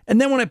diligence. And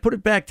then when I put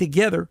it back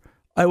together,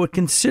 I would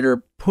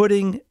consider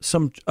putting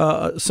some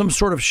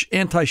sort of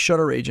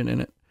anti-shutter agent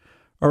in it.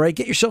 All right,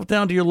 get yourself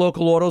down to your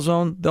local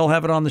AutoZone. They'll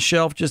have it on the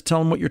shelf. Just tell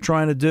them what you're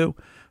trying to do.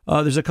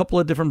 There's a couple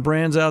of different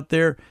brands out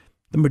there.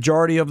 The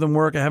majority of them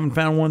work. I haven't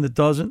found one that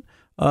doesn't.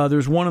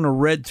 There's one in a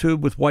red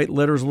tube with white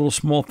letters, a little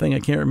small thing. I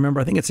can't remember.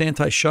 I think it's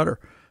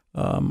anti-shutter,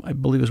 I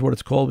believe is what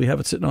it's called. We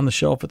have it sitting on the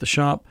shelf at the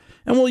shop,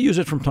 and we'll use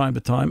it from time to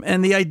time.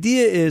 And the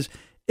idea is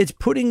it's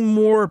putting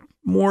more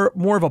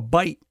of a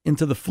bite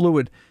into the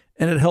fluid,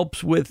 and it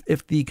helps with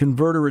if the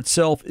converter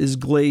itself is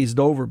glazed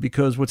over,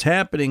 because what's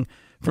happening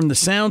from the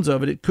sounds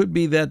of it, it could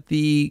be that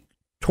the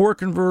torque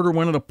converter,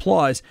 when it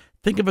applies,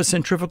 think of a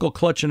centrifugal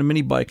clutch in a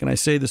mini bike, and I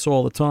say this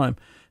all the time,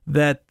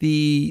 that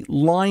the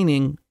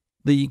lining,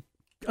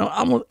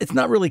 it's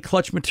not really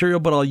clutch material,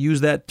 but I'll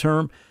use that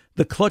term.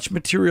 The clutch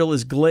material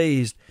is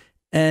glazed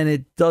and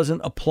it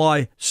doesn't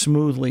apply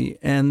smoothly.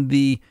 And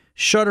the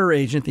shutter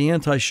agent, the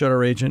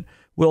anti-shutter agent,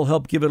 will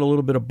help give it a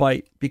little bit of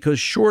bite, because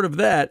short of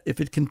that,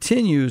 if it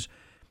continues,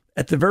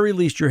 at the very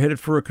least, you're headed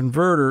for a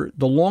converter.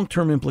 The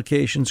long-term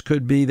implications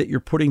could be that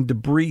you're putting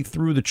debris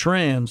through the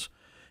trans,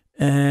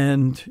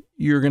 and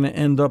you're going to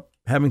end up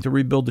having to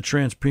rebuild the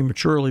trans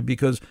prematurely,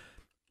 because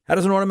how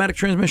does an automatic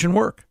transmission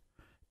work?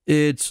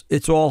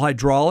 It's all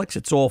hydraulics,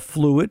 it's all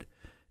fluid,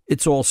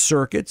 it's all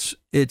circuits,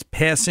 it's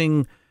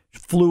passing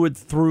fluid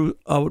through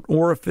an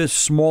orifice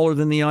smaller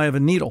than the eye of a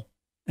needle.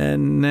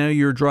 And now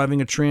you're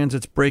driving a trans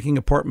that's breaking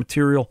apart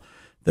material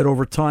that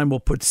over time will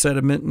put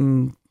sediment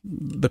and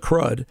the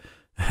crud,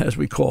 as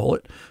we call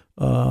it,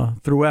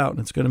 throughout, and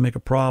it's going to make a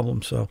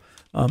problem. So,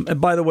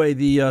 and by the way,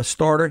 the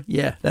starter,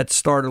 that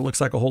starter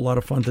looks like a whole lot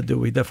of fun to do.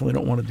 We definitely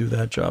don't want to do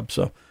that job.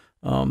 So,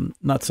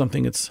 not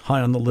something that's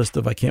high on the list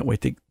of I can't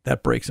wait till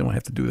that breaks and I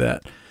have to do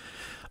that.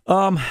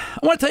 I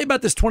want to tell you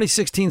about this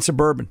 2016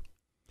 Suburban.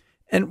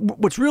 And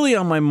what's really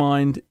on my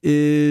mind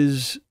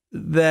is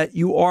that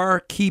you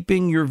are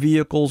keeping your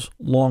vehicles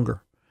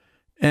longer.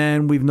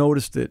 And we've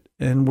noticed it.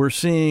 And we're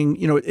seeing,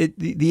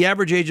 the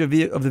average age of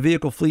the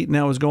vehicle fleet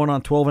now is going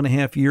on 12 and a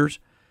half years.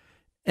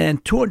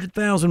 And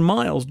 200,000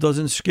 miles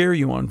doesn't scare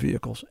you on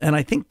vehicles. And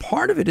I think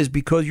part of it is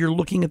because you're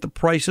looking at the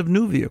price of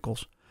new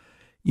vehicles.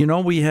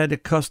 We had a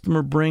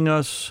customer bring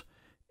us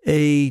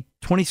a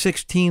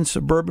 2016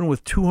 Suburban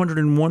with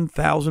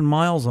 201,000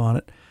 miles on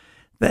it.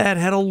 that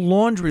had a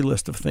laundry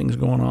list of things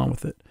going on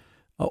with it.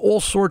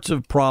 All sorts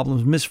of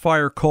problems,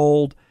 misfire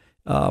cold,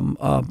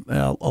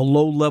 a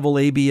low-level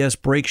ABS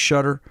brake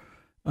shutter,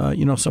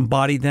 some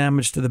body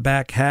damage to the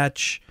back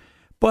hatch.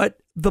 But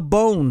the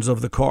bones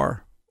of the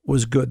car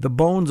was good. The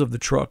bones of the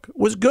truck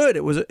was good.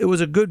 It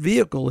was a good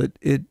vehicle.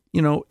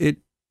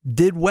 It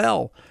did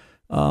well.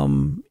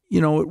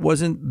 It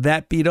wasn't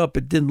that beat up.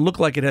 It didn't look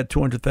like it had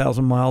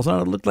 200,000 miles on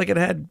it. It looked like it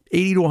had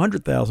 80 to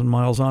 100,000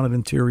 miles on it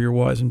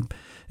interior-wise, and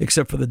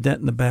except for the dent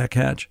in the back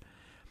hatch.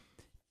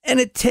 And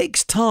it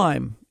takes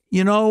time,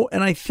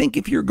 and I think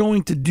if you're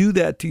going to do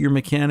that to your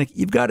mechanic,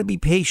 you've got to be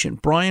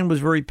patient. Brian was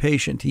very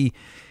patient. He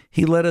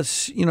let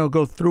us,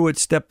 go through it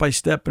step by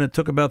step, and it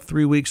took about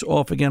 3 weeks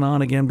off again,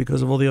 on again,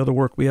 because of all the other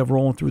work we have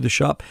rolling through the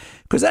shop.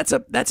 Because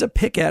that's a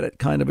pick at it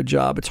kind of a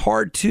job. It's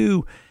hard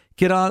to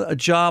get on a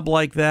job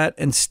like that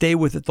and stay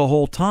with it the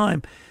whole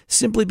time,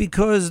 simply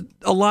because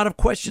a lot of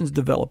questions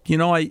developed.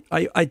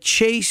 I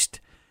chased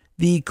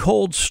the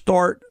cold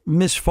start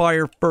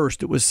misfire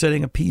first. It was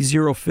setting a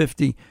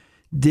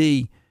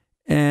P050D.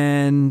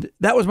 And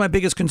that was my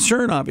biggest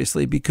concern,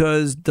 obviously,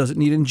 because does it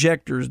need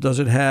injectors? Does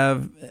it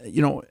have,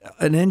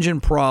 an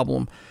engine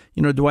problem?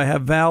 Do I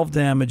have valve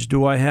damage?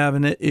 Do I have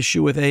an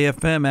issue with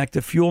AFM,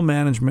 active fuel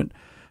management,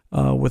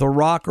 with a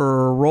rocker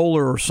or a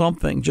roller or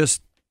something?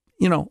 Just,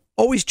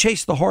 always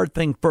chase the hard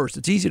thing first.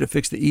 It's easy to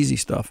fix the easy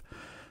stuff.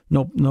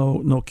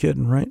 No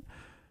kidding, right?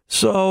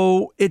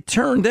 So it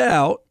turned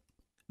out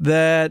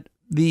that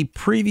the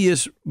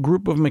previous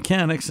group of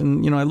mechanics,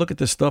 and, I look at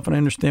this stuff and I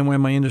understand why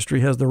my industry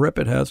has the rep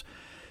it has.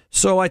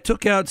 So I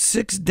took out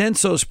 6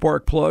 Denso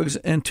spark plugs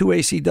and 2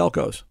 AC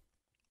Delcos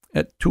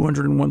at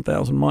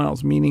 201,000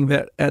 miles, meaning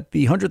that at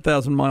the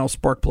 100,000 mile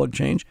spark plug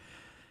change,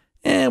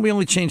 we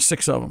only changed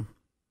 6 of them,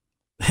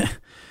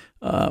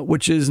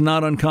 which is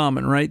not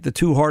uncommon, right? The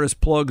 2 hardest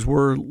plugs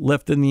were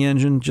left in the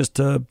engine just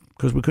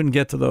because we couldn't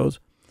get to those.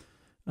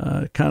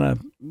 I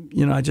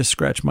just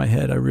scratch my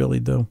head. I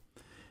really do.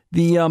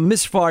 The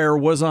misfire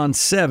was on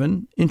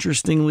 7.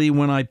 Interestingly,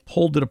 when I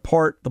pulled it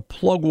apart, the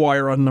plug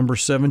wire on number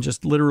 7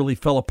 just literally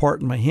fell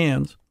apart in my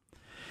hands.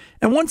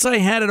 And once I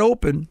had it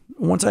open,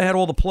 once I had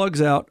all the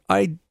plugs out,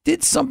 I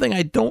did something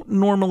I don't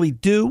normally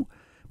do,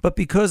 but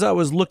because I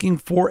was looking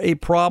for a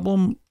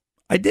problem,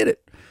 I did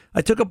it.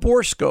 I took a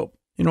bore scope.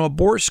 A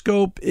bore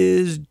scope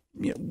is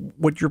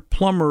what your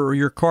plumber or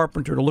your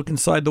carpenter to look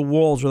inside the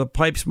walls or the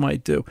pipes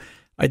might do.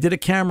 I did a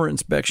camera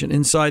inspection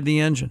inside the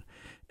engine.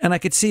 And I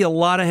could see a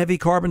lot of heavy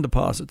carbon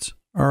deposits.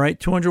 All right,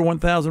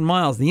 201,000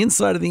 miles. The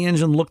inside of the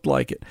engine looked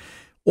like it.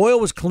 Oil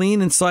was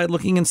clean inside,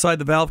 looking inside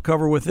the valve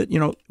cover with it.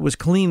 It was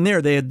clean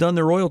there. They had done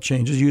their oil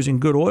changes using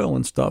good oil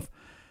and stuff.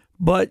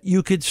 But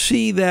you could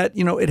see that,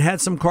 it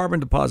had some carbon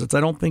deposits. I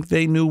don't think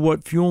they knew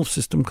what fuel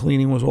system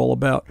cleaning was all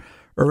about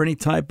or any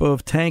type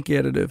of tank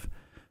additive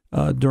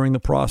during the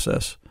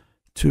process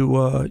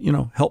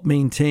to, help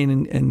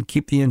maintain and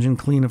keep the engine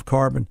clean of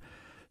carbon.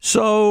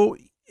 So,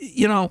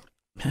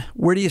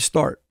 where do you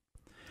start?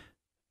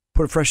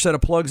 Put a fresh set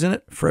of plugs in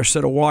it, fresh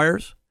set of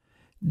wires,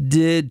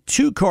 did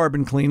 2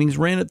 carbon cleanings,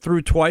 ran it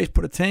through twice,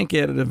 put a tank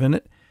additive in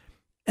it,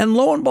 and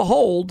lo and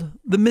behold,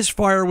 the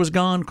misfire was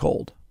gone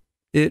cold.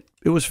 It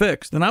was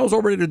fixed. And I was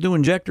all ready to do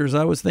injectors.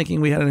 I was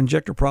thinking we had an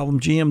injector problem.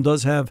 GM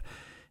does have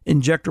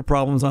injector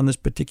problems on this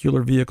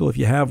particular vehicle. If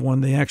you have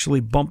one, they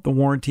actually bumped the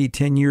warranty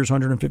 10 years,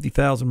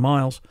 150,000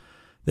 miles.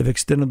 They've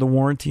extended the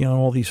warranty on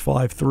all these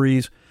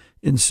 5.3s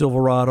in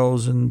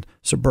Silverados and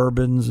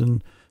Suburbans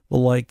and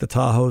the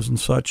Tahoes and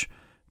such,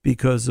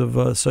 because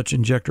of such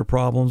injector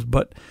problems.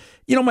 But,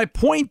 my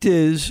point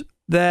is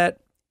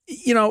that,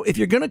 if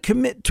you're going to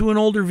commit to an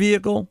older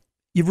vehicle,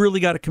 you've really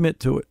got to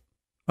commit to it,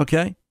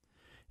 okay?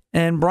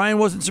 And Brian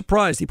wasn't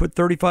surprised. He put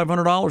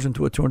 $3,500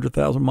 into a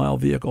 200,000-mile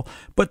vehicle.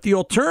 But the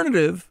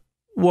alternative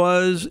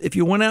was if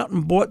you went out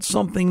and bought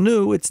something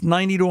new, it's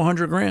 90 to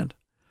 100 grand.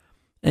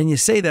 And you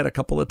say that a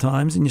couple of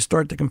times, and you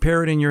start to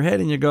compare it in your head,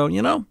 and you go,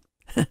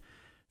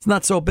 it's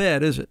not so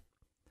bad, is it?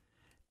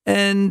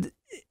 And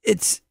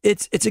it's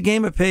a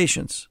game of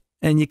patience,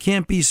 and you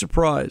can't be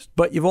surprised.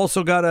 But you've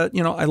also got to,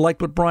 I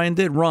liked what Brian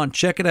did. Ron,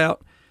 check it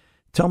out.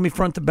 Tell me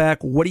front to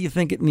back, what do you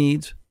think it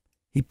needs?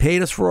 He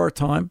paid us for our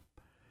time,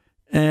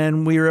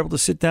 and we were able to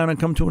sit down and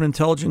come to an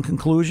intelligent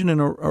conclusion and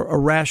a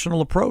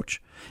rational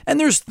approach. And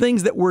there's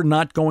things that we're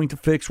not going to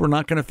fix. We're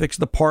not going to fix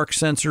the park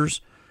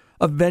sensors.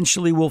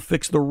 Eventually, we'll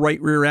fix the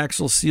right rear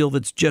axle seal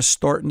that's just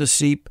starting to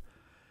seep.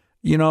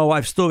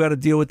 I've still got to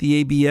deal with the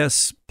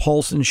ABS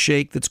pulse and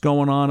shake that's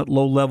going on at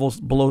low levels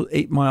below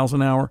 8 miles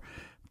an hour.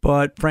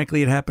 But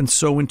frankly, it happens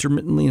so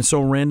intermittently and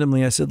so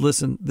randomly. I said,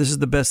 listen, this is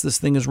the best this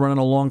thing has run in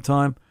a long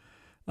time.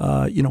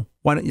 Why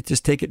don't you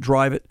just take it,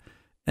 drive it,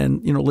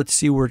 and, let's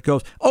see where it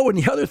goes. Oh, and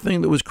the other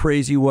thing that was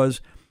crazy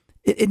was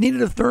it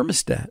needed a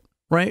thermostat,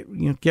 right?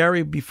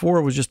 Gary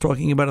before was just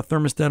talking about a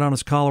thermostat on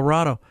his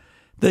Colorado.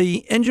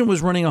 The engine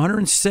was running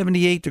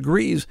 178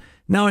 degrees.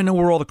 Now I know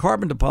where all the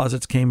carbon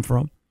deposits came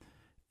from.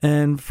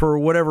 And for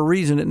whatever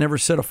reason, it never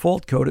set a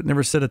fault code. It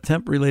never set a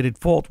temp-related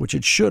fault, which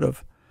it should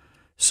have.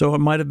 So it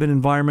might have been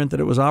environment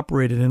that it was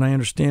operated in. I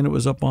understand it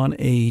was up on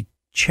a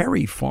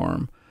cherry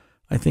farm.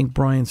 I think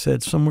Brian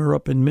said somewhere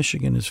up in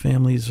Michigan, his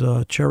family's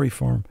cherry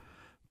farm.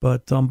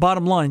 But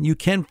bottom line, you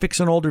can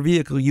fix an older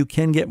vehicle. You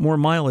can get more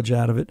mileage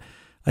out of it.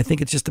 I think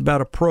it's just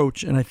about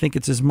approach, and I think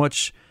it's as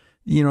much,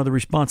 the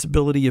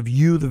responsibility of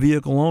you, the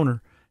vehicle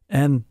owner,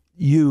 and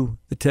you,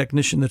 the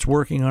technician that's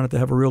working on it, to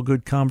have a real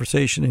good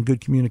conversation and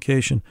good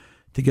communication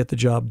to get the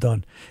job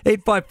done.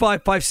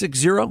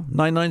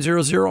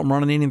 855-560-9900. I'm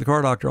Ron Ananian, the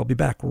Car Doctor. I'll be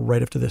back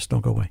right after this.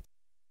 Don't go away.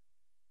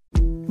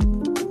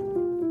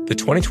 The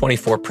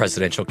 2024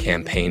 presidential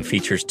campaign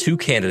features two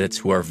candidates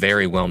who are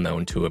very well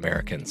known to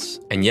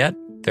Americans. And yet,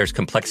 there's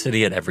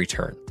complexity at every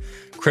turn.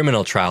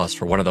 Criminal trials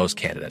for one of those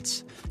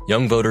candidates.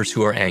 Young voters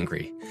who are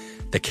angry.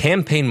 The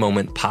Campaign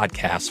Moment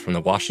podcast from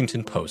the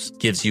Washington Post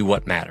gives you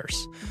what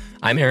matters.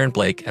 I'm Aaron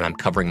Blake, and I'm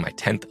covering my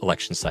 10th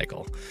election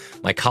cycle.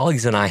 My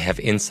colleagues and I have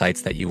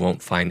insights that you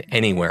won't find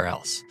anywhere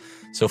else.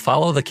 So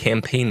follow The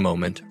Campaign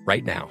Moment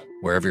right now,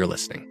 wherever you're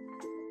listening.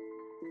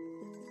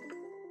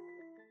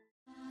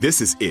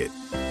 This is it.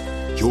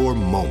 Your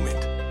moment.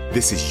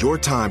 This is your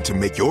time to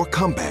make your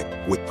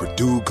comeback with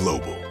Purdue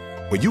Global.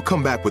 When you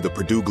come back with a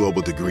Purdue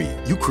Global degree,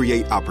 you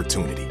create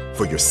opportunity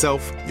for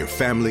yourself, your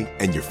family,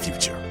 and your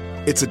future.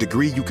 It's a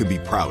degree you can be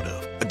proud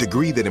of, a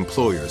degree that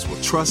employers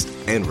will trust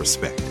and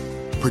respect.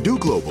 Purdue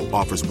Global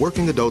offers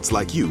working adults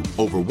like you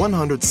over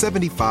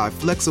 175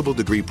 flexible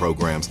degree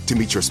programs to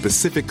meet your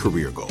specific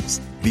career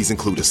goals. These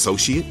include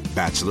associate,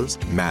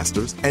 bachelor's,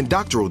 master's, and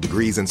doctoral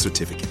degrees and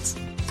certificates.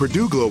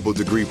 Purdue Global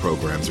degree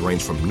programs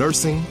range from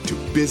nursing to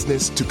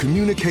business to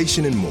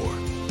communication and more.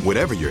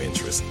 Whatever your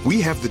interest, we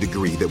have the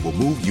degree that will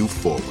move you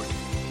forward.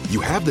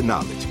 You have the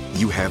knowledge,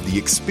 you have the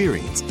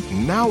experience.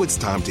 Now it's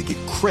time to get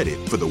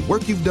credit for the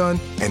work you've done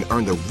and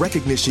earn the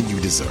recognition you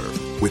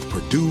deserve with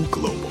Purdue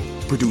Global,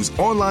 Purdue's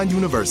online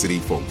university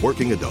for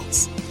working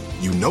adults.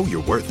 You know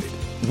you're worth it.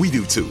 We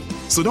do too.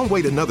 So don't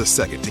wait another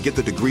second to get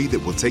the degree that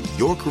will take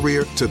your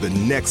career to the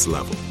next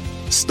level.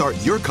 Start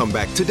your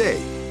comeback today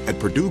at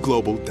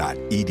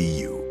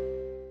purdueglobal.edu.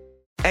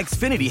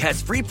 Xfinity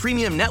has free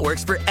premium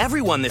networks for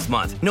everyone this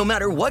month, no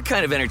matter what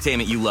kind of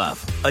entertainment you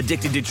love.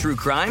 Addicted to true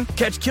crime?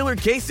 Catch killer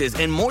cases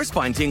and more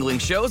spine-tingling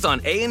shows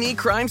on A&E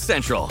Crime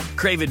Central.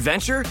 Crave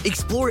adventure?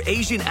 Explore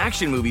Asian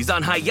action movies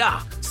on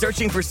Hi-Ya.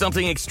 Searching for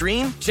something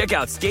extreme? Check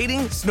out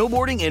skating,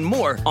 snowboarding, and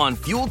more on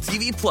Fuel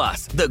TV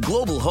Plus, the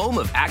global home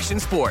of action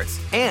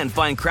sports. And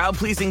find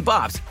crowd-pleasing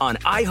bops on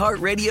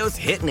iHeartRadio's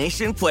Hit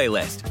Nation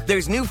playlist.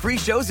 There's new free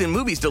shows and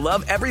movies to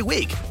love every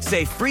week.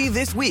 Say free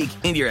this week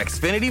in your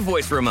Xfinity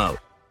voice remote.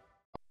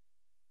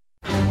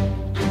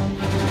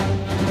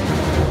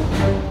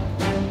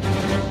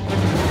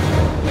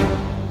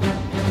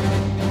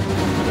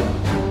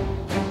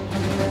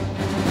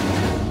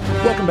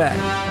 Welcome back.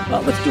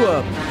 Let's do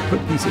a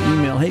quick piece of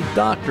email. Hey,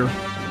 doctor,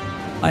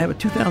 I have a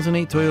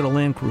 2008 Toyota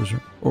Land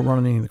Cruiser, or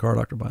Ron Ananian, the Car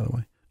Doctor, by the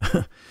way.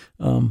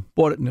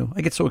 Bought it new.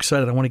 I get so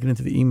excited I want to get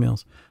into the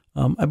emails.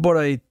 I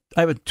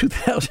have a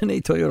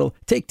 2008 Toyota.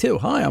 Take two.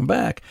 Hi, I'm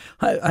back.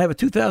 I have a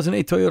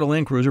 2008 Toyota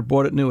Land Cruiser.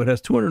 Bought it new. It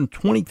has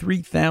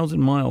 223,000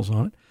 miles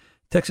on it.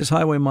 Texas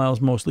highway miles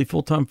mostly.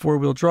 Full-time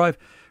four-wheel drive.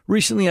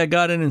 Recently, I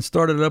got in and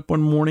started it up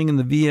one morning, and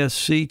the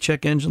VSC,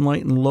 check engine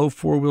light, and low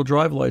four-wheel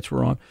drive lights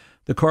were on.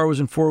 The car was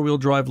in four-wheel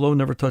drive low,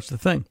 never touched the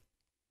thing.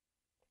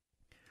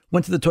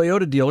 Went to the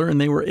Toyota dealer, and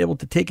they were able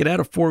to take it out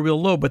of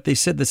four-wheel low, but they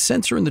said the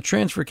sensor in the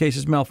transfer case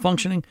is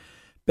malfunctioning.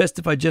 Best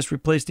if I just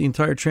replace the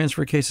entire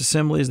transfer case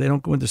assembly, as they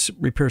don't go into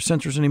repair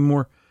sensors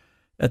anymore.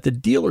 At the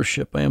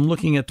dealership, I am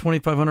looking at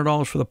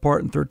 $2,500 for the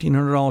part and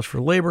 $1,300 for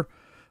labor.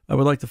 I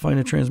would like to find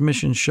a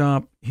transmission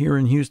shop here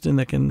in Houston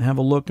that can have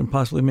a look and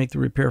possibly make the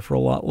repair for a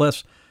lot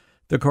less.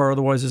 The car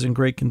otherwise is in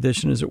great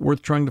condition. Is it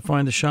worth trying to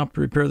find a shop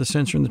to repair the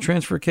sensor in the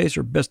transfer case,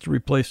 or best to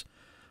replace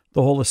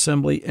the whole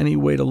assembly? Any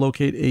way to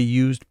locate a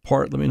used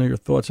part? Let me know your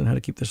thoughts on how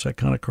to keep this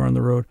iconic car on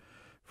the road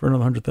for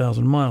another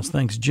 100,000 miles.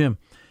 Thanks, Jim.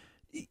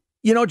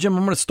 You know, Jim,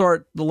 I'm going to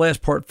start the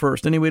last part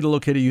first. Any way to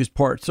locate a used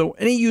part? So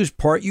any used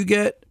part you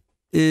get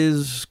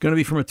is going to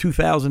be from a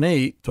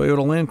 2008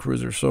 Toyota Land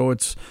Cruiser. So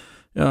it's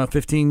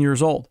 15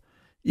 years old.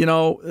 You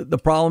know, the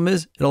problem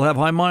is it'll have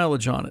high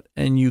mileage on it,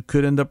 and you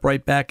could end up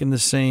right back in the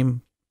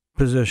same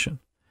position.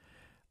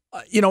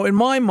 In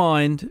my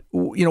mind,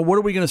 what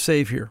are we going to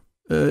save here?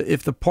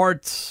 If the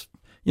parts,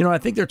 I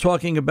think they're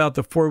talking about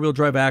the four-wheel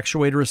drive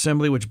actuator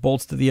assembly, which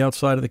bolts to the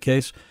outside of the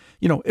case.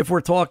 If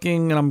we're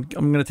talking, and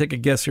I'm going to take a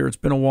guess here, it's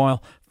been a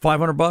while,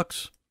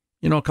 $500,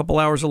 a couple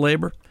hours of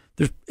labor.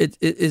 Is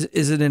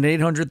it an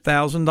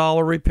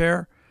 $800,000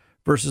 repair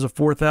versus a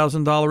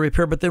 $4,000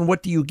 repair? But then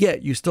what do you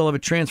get? You still have a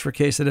transfer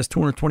case that has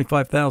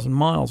 225,000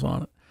 miles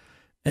on it.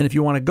 And if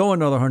you want to go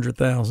another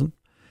 100,000,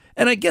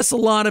 and I guess a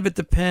lot of it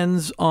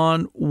depends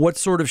on what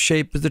sort of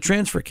shape is the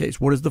transfer case.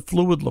 What does the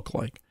fluid look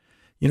like?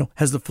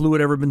 Has the fluid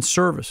ever been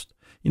serviced?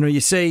 You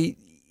say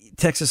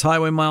Texas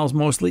highway miles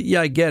mostly.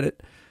 Yeah, I get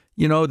it.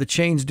 The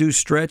chains do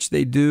stretch.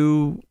 They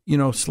do,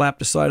 slap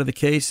the side of the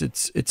case.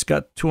 It's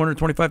got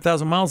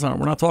 225,000 miles on it.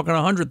 We're not talking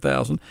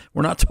 100,000.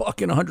 We're not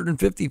talking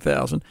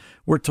 150,000.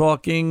 We're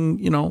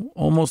talking,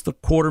 almost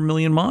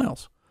 250,000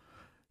 miles.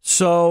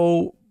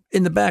 So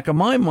in the back of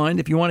my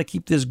mind, if you want to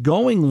keep this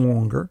going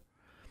longer,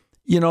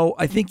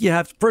 I think you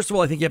have, first of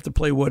all, I think you have to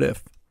play what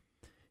if.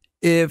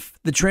 If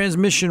the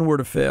transmission were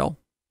to fail,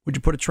 would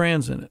you put a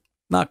trans in it?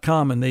 Not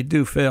common. They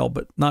do fail,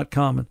 but not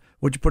common.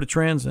 Would you put a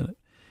trans in it?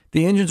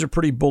 The engines are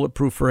pretty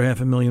bulletproof for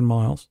 500,000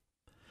 miles.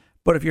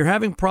 But if you're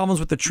having problems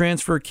with the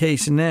transfer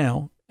case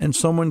now and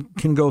someone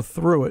can go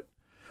through it,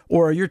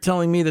 or you're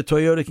telling me that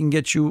Toyota can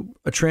get you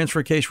a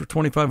transfer case for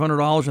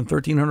 $2,500 and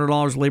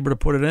 $1,300 labor to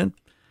put it in,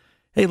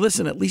 hey,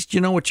 listen, at least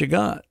you know what you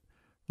got,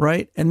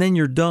 right? And then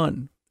you're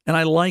done. And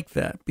I like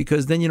that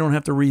because then you don't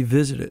have to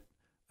revisit it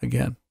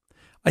again.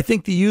 I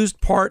think the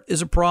used part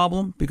is a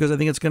problem because I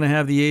think it's going to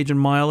have the age and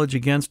mileage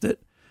against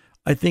it.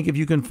 I think if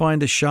you can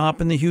find a shop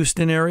in the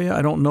Houston area,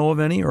 I don't know of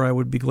any, or I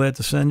would be glad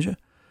to send you.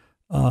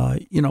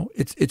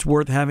 It's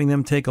worth having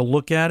them take a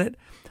look at it.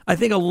 I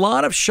think a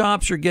lot of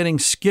shops are getting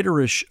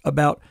skitterish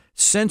about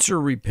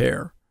sensor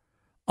repair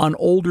on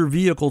older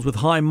vehicles with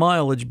high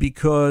mileage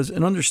because,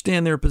 and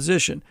understand their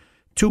position,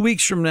 2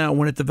 weeks from now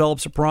when it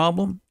develops a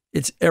problem,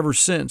 it's ever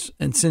since.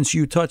 And since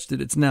you touched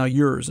it, it's now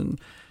yours. And,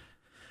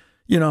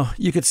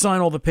 you could sign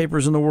all the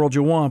papers in the world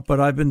you want, but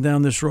I've been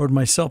down this road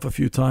myself a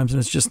few times and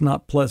it's just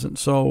not pleasant.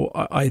 So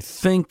I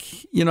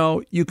think,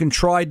 you can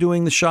try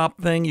doing the shop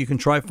thing. You can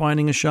try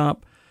finding a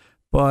shop.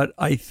 But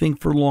I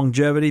think for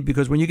longevity,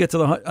 because when you get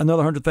to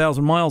another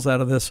 100,000 miles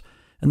out of this,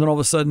 and then all of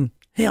a sudden,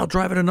 hey, I'll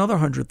drive it another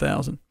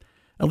 100,000.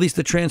 At least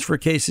the transfer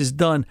case is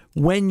done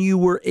when you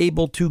were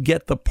able to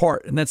get the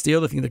part. And that's the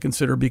other thing to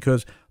consider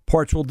because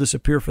parts will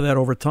disappear for that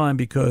over time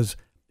because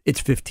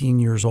it's 15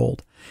 years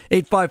old.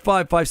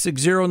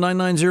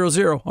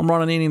 855-560-9900. I'm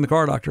Ron Ananian, the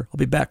Car Doctor. I'll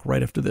be back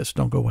right after this.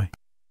 Don't go away.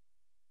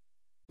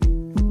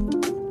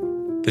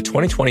 The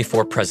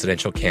 2024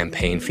 presidential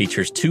campaign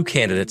features two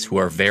candidates who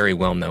are very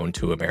well known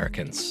to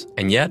Americans.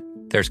 And yet,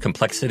 there's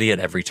complexity at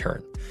every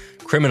turn.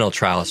 Criminal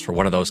trials for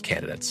one of those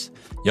candidates.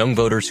 Young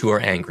voters who are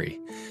angry.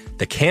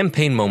 The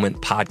Campaign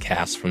Moment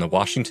podcast from the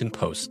Washington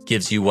Post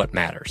gives you what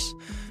matters.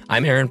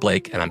 I'm Aaron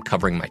Blake, and I'm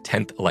covering my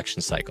 10th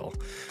election cycle.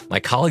 My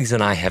colleagues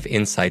and I have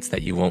insights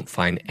that you won't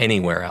find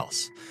anywhere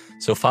else.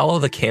 So follow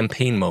the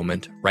Campaign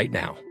Moment right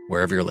now,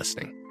 wherever you're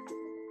listening.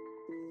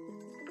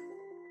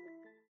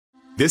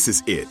 This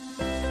is it.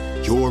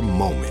 Your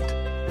moment.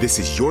 This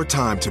is your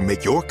time to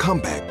make your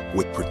comeback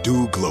with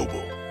Purdue Global.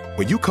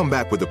 When you come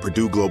back with a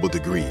Purdue Global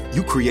degree,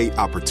 you create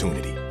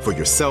opportunity for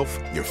yourself,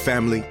 your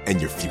family, and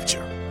your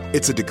future.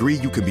 It's a degree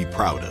you can be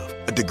proud of,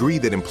 a degree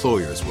that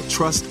employers will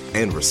trust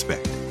and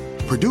respect.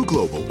 Purdue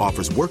Global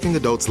offers working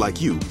adults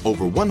like you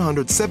over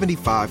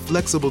 175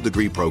 flexible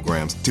degree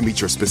programs to meet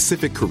your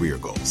specific career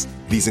goals.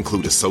 These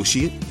include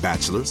associate,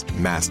 bachelor's,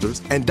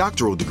 master's, and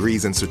doctoral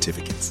degrees and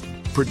certificates.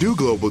 Purdue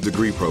Global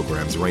degree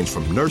programs range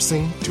from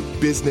nursing to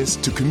business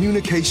to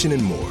communication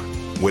and more.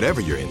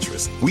 Whatever your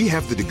interest, we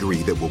have the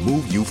degree that will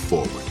move you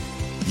forward.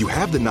 You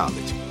have the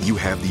knowledge, you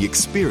have the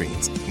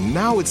experience.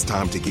 Now it's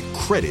time to get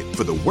credit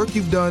for the work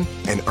you've done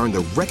and earn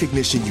the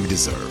recognition you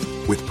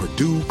deserve with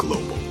Purdue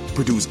Global,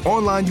 Purdue's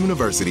online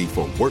university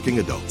for working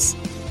adults.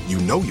 You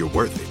know you're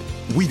worth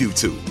it. We do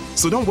too.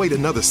 So don't wait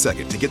another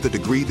second to get the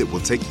degree that will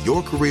take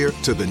your career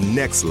to the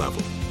next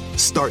level.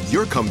 Start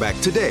your comeback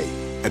today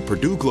at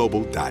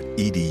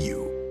purdueglobal.edu.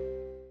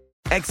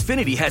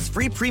 Xfinity has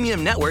free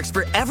premium networks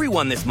for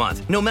everyone this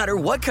month, no matter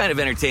what kind of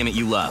entertainment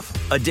you love.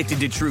 Addicted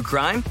to true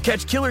crime?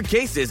 Catch killer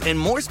cases and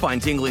more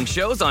spine-tingling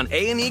shows on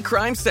A&E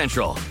Crime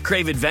Central.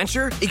 Crave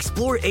adventure?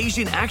 Explore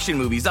Asian action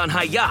movies on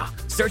Hi-Ya.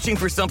 Searching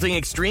for something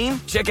extreme?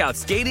 Check out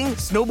skating,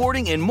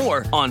 snowboarding, and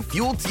more on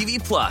Fuel TV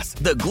Plus,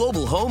 the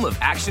global home of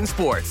action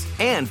sports.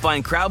 And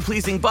find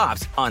crowd-pleasing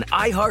bops on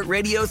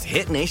iHeartRadio's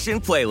Hit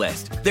Nation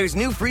playlist. There's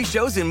new free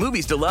shows and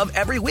movies to love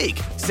every week.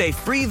 Say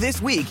free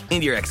this week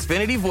in your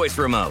Xfinity voice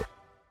remote.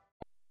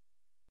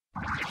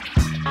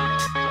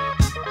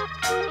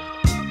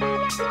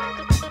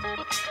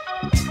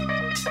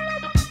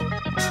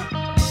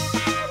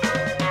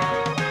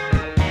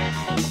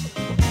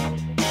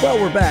 Well,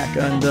 we're back,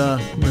 and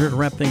we're here to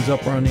wrap things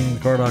up. Running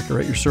the Car Doctor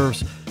at your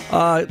service.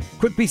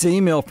 Quick piece of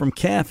email from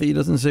Kathy.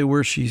 Doesn't say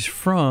where she's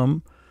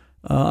from.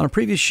 On a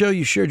previous show,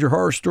 you shared your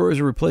horror stories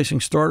of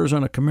replacing starters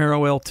on a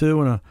Camaro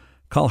L2 and a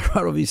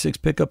Colorado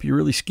V6 pickup. You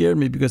really scared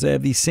me because I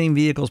have these same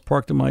vehicles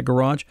parked in my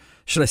garage.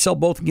 Should I sell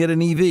both and get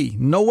an EV?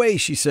 No way,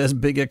 she says,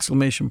 big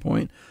exclamation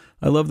point.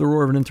 I love the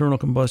roar of an internal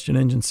combustion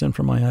engine sent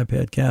from my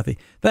iPad, Kathy.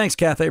 Thanks,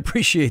 Kathy. I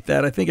appreciate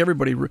that. I think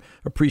everybody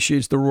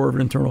appreciates the roar of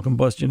an internal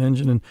combustion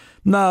engine. And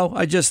no,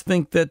 I just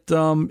think that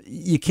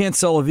you can't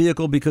sell a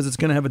vehicle because it's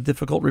going to have a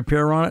difficult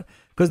repair on it,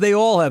 because they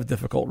all have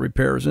difficult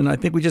repairs. And I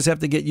think we just have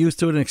to get used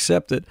to it and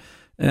accept it.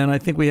 And I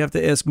think we have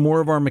to ask more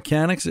of our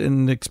mechanics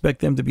and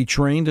expect them to be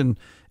trained and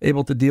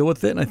able to deal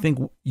with it. And I think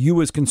you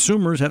as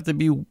consumers have to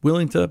be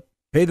willing to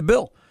pay the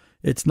bill.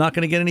 It's not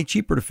going to get any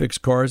cheaper to fix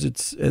cars.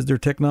 It's as their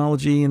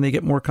technology and they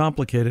get more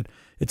complicated,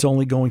 it's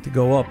only going to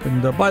go up.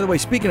 And by the way,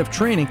 speaking of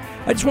training,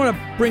 I just want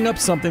to bring up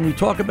something. We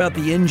talk about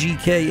the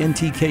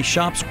NTK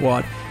Shop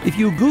Squad. If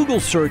you Google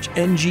search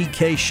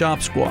NGK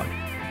Shop Squad,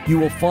 you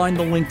will find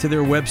the link to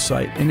their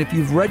website. And if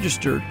you've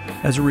registered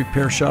as a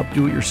repair shop,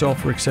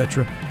 do-it-yourselfer,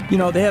 etc.,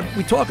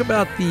 we talk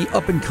about the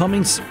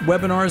up-and-coming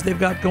webinars they've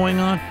got going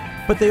on.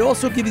 But they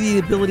also give you the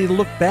ability to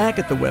look back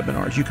at the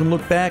webinars. You can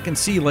look back and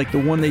see, like the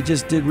one they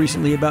just did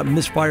recently about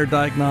Misfire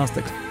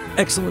Diagnostics.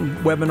 Excellent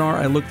webinar.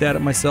 I looked at it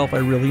myself. I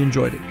really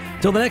enjoyed it.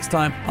 Till the next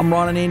time, I'm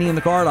Ron Ananian,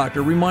 the Car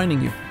Doctor,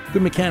 reminding you,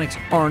 good mechanics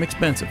aren't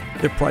expensive.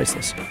 They're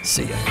priceless.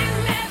 See ya.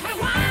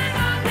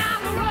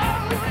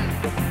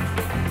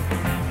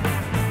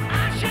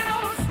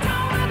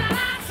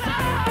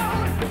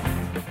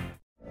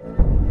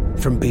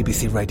 From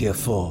BBC Radio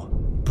 4,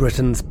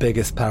 Britain's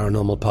biggest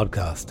paranormal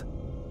podcast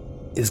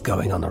is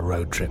going on a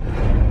road trip.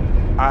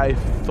 I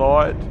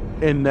thought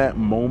in that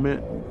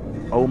moment,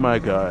 oh my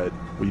God,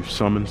 we've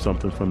summoned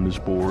something from this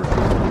board.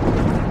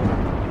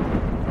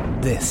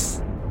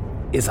 This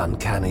is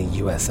Uncanny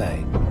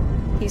USA.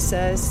 He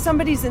says,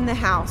 somebody's in the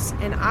house,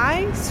 and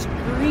I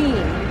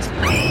screamed.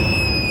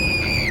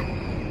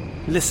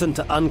 Listen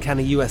to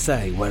Uncanny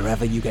USA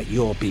wherever you get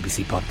your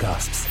BBC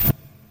podcasts,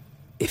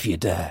 if you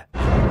dare.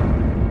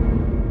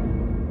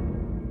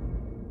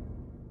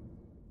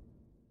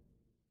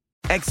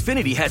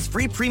 Xfinity has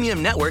free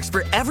premium networks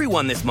for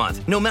everyone this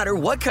month, no matter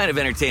what kind of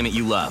entertainment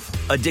you love.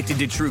 Addicted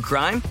to true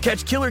crime?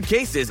 Catch killer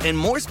cases and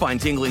more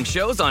spine-tingling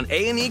shows on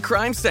A&E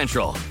Crime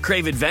Central.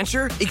 Crave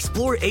adventure?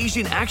 Explore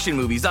Asian action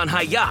movies on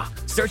Hi-Ya.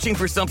 Searching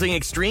for something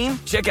extreme?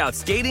 Check out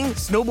skating,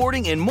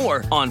 snowboarding, and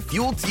more on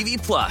Fuel TV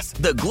Plus,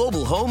 the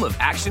global home of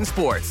action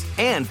sports.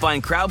 And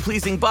find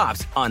crowd-pleasing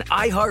bops on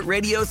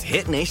iHeartRadio's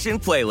Hit Nation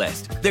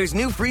playlist. There's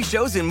new free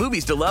shows and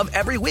movies to love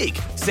every week.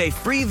 Say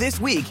free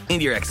this week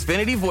in your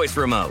Xfinity voice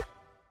remote.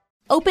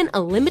 Open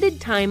a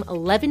limited-time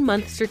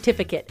 11-month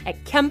certificate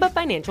at Kemba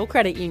Financial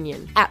Credit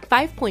Union. At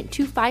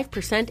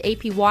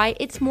 5.25% APY,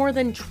 it's more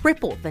than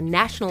triple the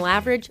national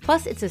average,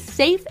 plus it's a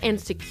safe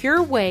and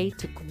secure way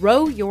to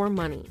grow your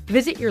money.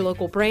 Visit your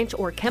local branch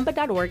or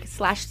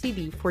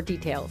kemba.org/cb for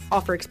details.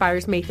 Offer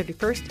expires May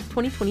 31st,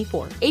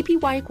 2024.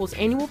 APY equals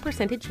annual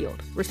percentage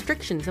yield.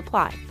 Restrictions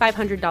apply.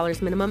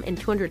 $500 minimum and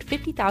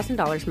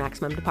 $250,000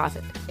 maximum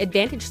deposit.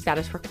 Advantage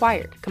status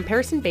required.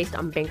 Comparison based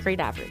on bank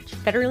rate average.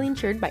 Federally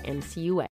insured by NCUA.